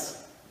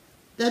us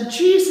that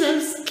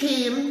Jesus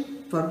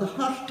came for the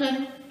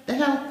hurting the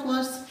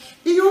helpless,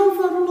 the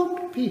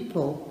overlooked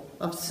people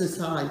of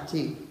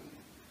society.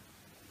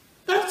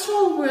 That's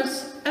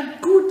always a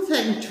good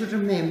thing to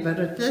remember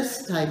at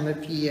this time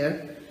of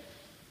year,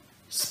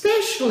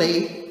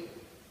 especially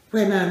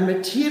when our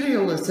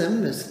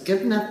materialism is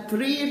given a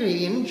free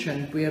range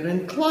and we're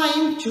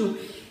inclined to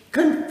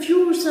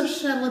confuse our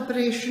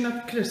celebration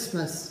of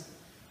Christmas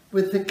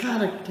with the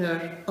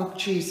character of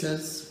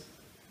Jesus.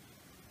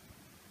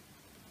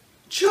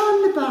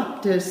 John the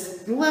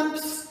Baptist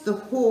glimpsed the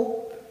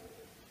hope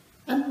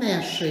and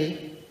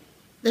mercy,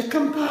 the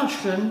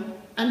compassion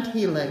and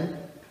healing.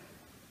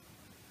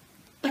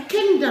 A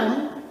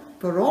kingdom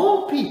for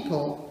all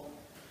people.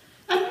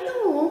 And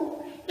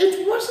no,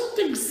 it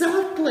wasn't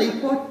exactly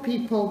what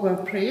people were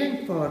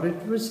praying for.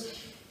 It was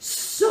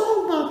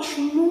so much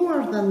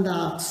more than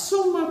that,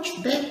 so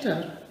much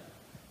better.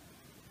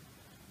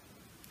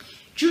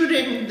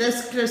 During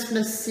this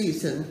Christmas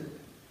season,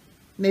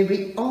 may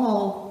we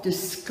all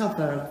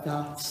discover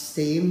that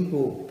same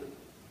hope.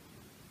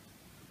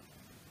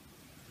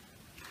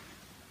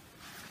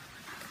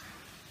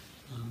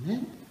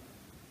 Amen.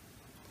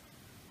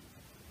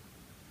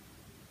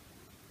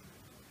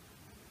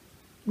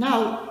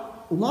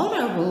 Now,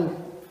 Laura will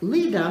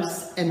lead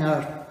us in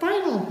our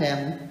final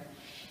hymn.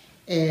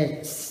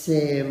 It's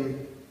a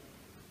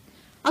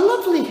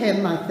lovely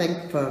hymn, I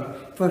think,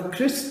 for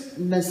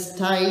Christmas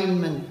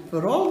time and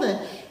for all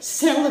the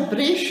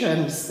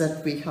celebrations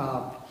that we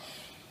have.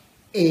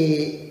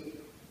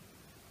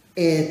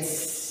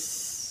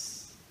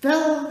 It's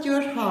 "Fill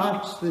Your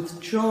Hearts with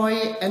Joy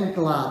and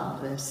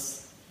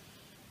Gladness,"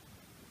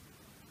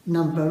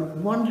 number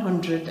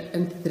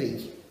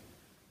 103.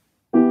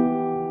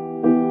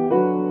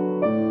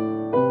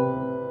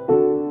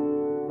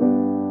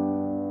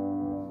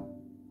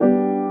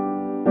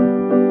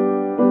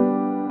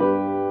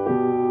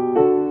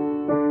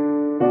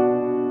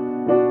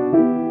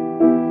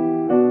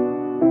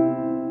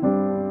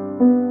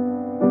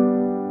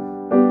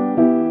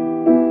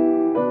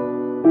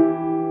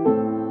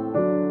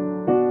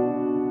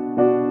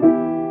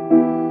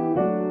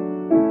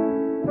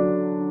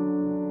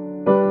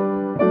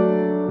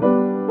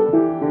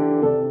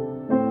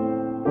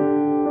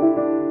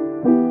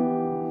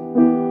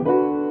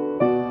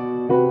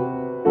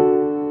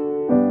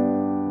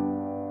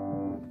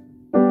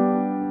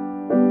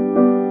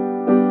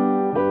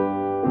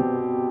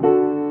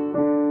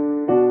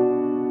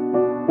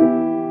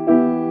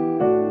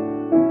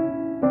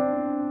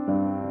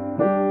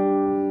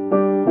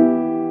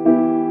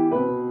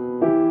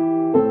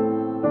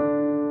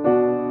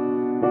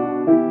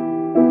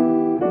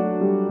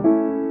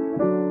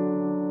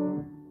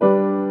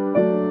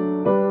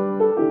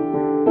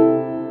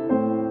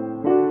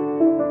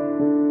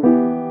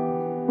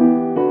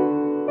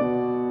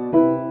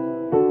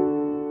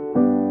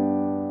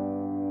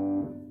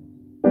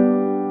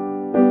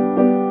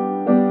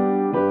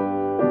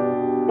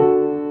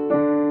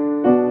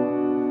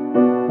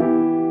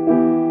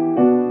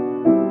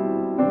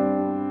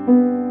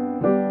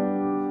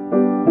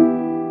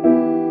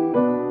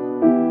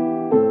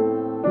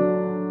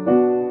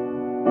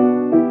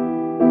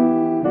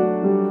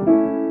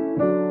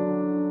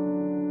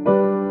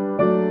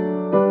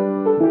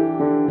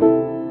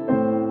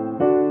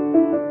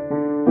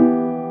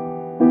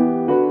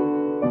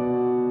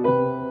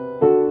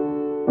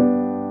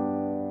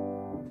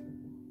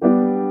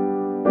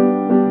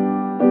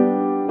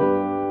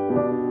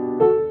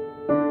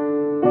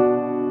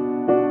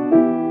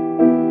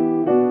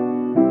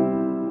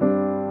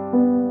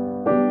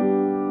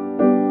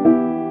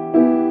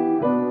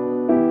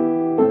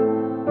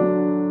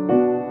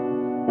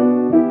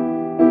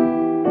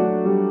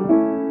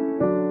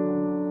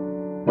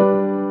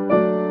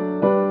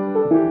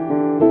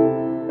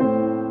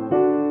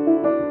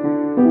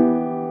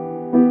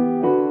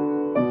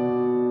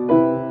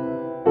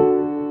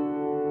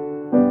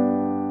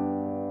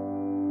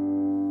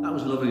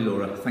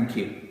 Thank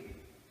you.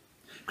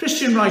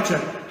 Christian writer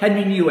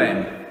Henry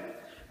Nguyen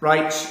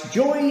writes,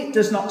 "Joy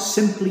does not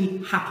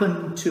simply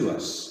happen to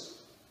us.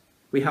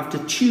 We have to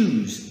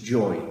choose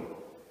joy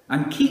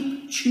and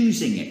keep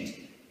choosing it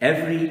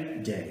every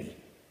day."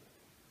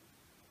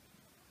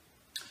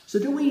 So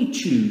do we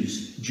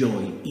choose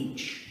joy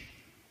each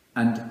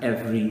and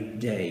every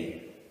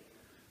day?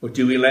 Or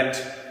do we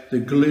let the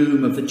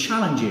gloom of the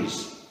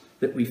challenges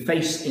that we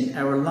face in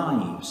our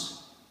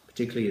lives,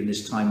 particularly in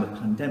this time of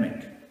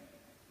pandemic,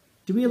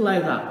 do we allow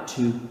that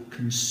to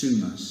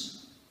consume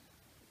us?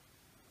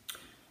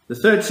 The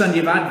third Sunday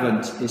of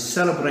Advent is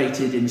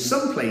celebrated in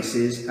some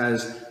places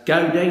as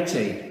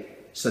Gaudete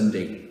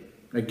Sunday.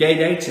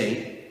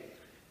 Gaudete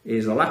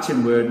is a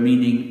Latin word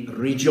meaning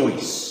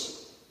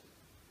rejoice.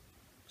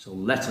 So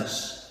let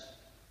us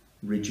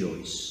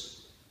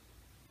rejoice.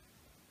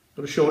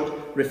 But a short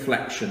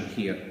reflection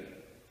here.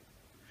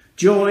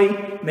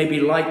 Joy may be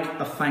like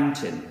a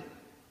fountain,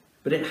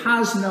 but it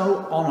has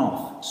no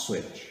on-off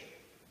switch.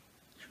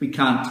 We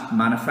can't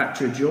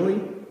manufacture joy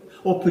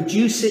or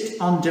produce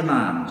it on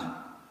demand.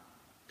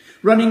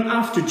 Running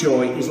after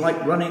joy is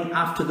like running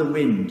after the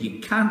wind. You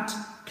can't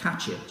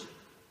catch it.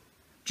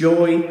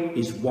 Joy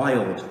is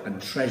wild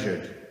and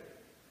treasured,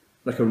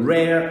 like a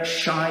rare,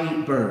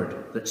 shy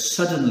bird that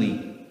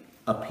suddenly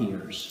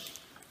appears.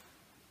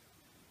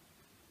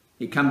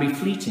 It can be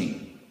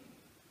fleeting,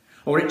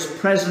 or its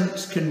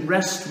presence can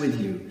rest with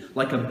you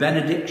like a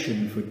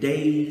benediction for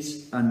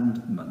days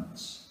and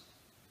months.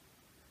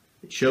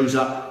 It shows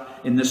up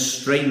in the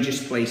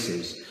strangest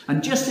places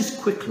and just as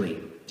quickly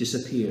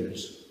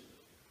disappears.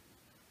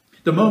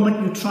 The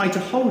moment you try to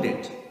hold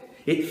it,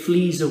 it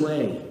flees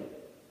away.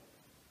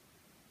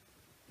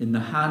 In the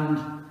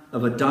hand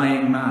of a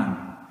dying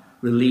man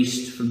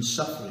released from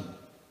suffering.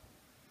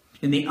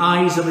 In the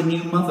eyes of a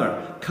new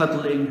mother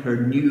cuddling her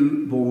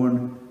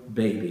newborn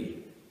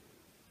baby.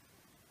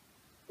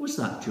 Was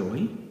that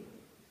joy?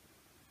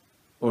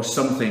 Or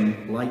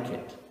something like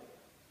it?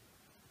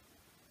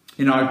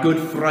 In our Good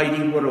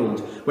Friday world,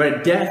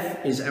 where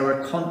death is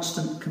our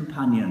constant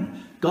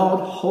companion,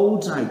 God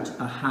holds out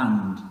a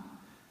hand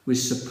with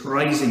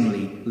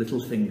surprisingly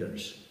little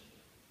fingers.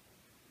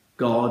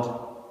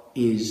 God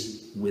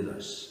is with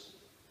us.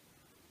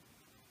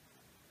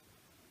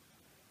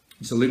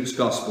 It's Luke's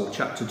Gospel,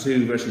 chapter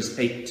 2, verses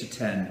 8 to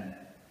 10.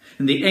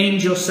 And the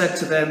angel said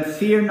to them,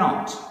 "Fear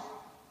not,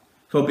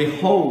 for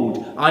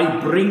behold, I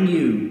bring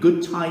you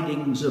good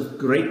tidings of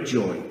great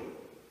joy,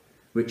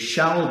 which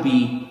shall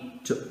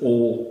be to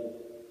all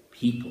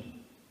people."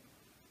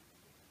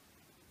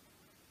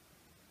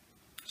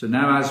 So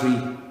now, as we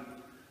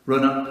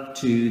run up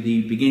to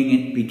the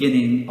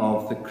beginning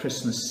of the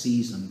Christmas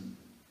season,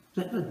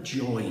 let the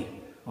joy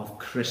of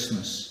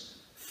Christmas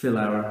fill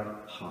our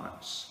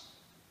hearts.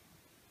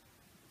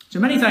 So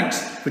many thanks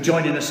for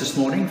joining us this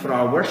morning for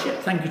our worship.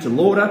 Thank you to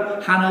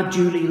Laura, Hannah,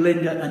 Julie,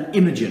 Linda and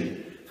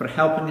Imogen for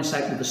helping us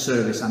out with the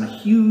service, and a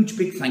huge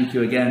big thank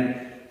you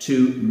again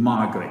to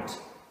Margaret.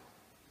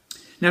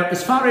 Now,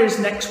 as far as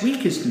next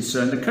week is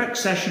concerned, the Kirk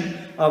session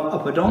of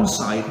Upper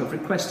have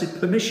requested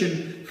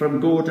permission from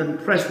Gordon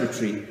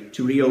Presbytery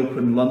to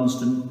reopen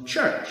Lumsden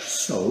Church.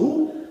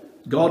 So,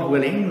 God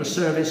willing, the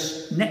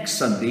service next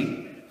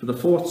Sunday, for the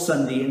fourth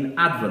Sunday in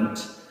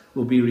Advent,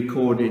 will be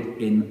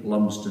recorded in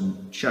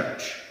Lumsden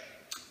Church.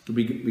 It will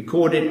be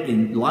recorded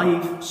in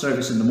live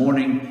service in the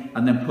morning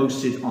and then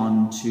posted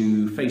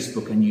onto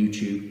Facebook and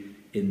YouTube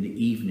in the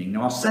evening.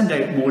 Now, I'll send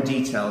out more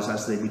details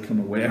as they become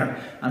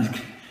aware,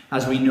 and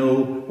as we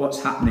know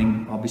what's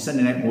happening, I'll be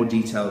sending out more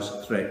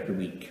details throughout the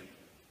week.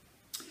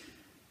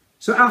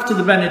 So after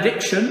the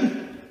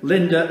benediction,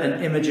 Linda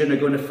and Imogen are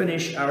going to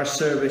finish our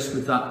service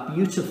with that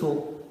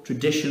beautiful,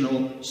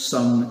 traditional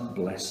sung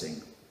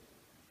blessing.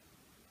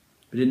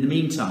 But in the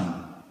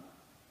meantime,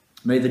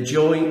 may the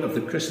joy of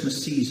the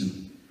Christmas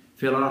season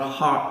fill our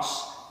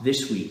hearts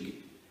this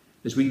week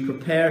as we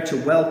prepare to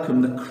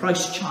welcome the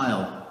Christ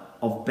child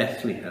of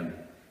Bethlehem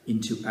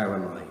into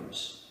our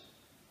lives.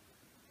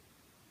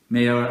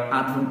 May our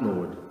Advent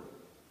Lord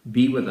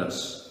be with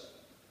us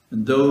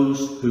and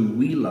those who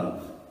we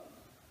love,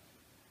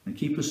 and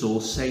keep us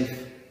all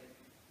safe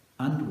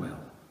and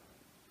well.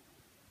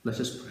 Let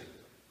us pray.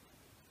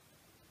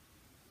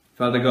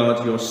 Father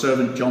God, your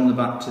servant John the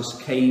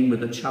Baptist came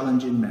with a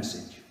challenging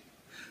message,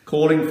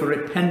 calling for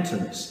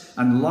repentance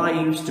and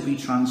lives to be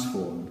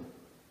transformed.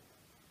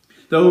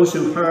 Those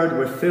who heard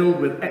were filled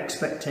with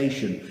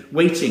expectation,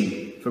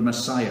 waiting for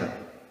Messiah,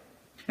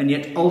 and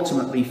yet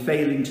ultimately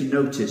failing to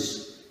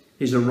notice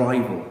his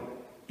arrival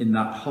in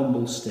that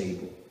humble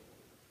stable.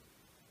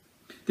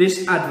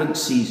 This Advent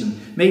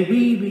season, may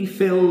we be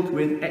filled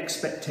with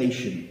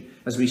expectation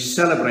as we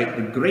celebrate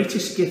the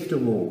greatest gift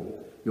of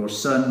all, your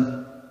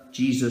Son,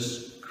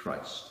 Jesus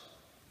Christ.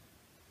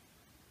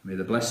 May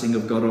the blessing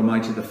of God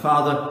Almighty, the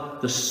Father,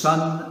 the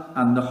Son,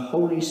 and the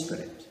Holy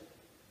Spirit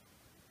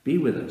be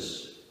with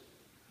us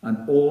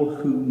and all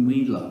whom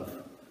we love,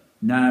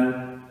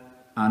 now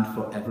and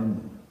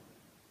forevermore.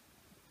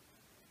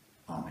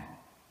 Amen.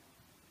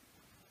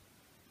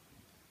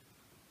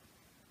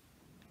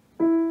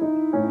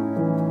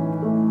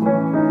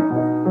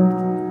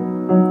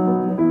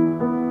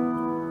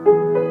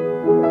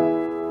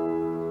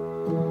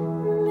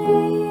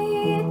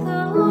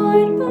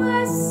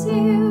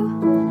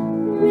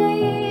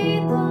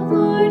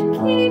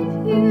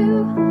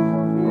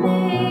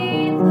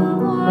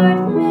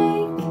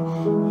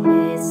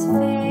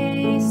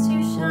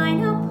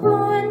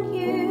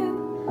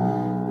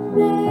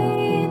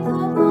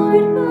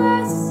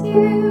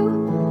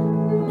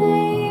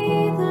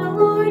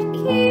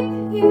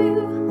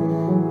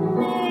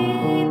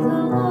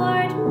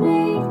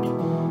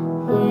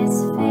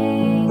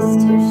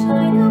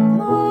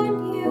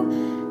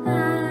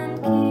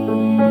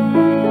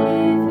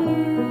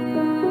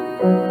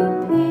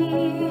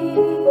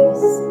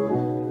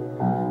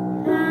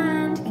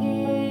 And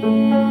give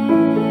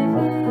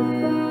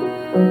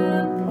you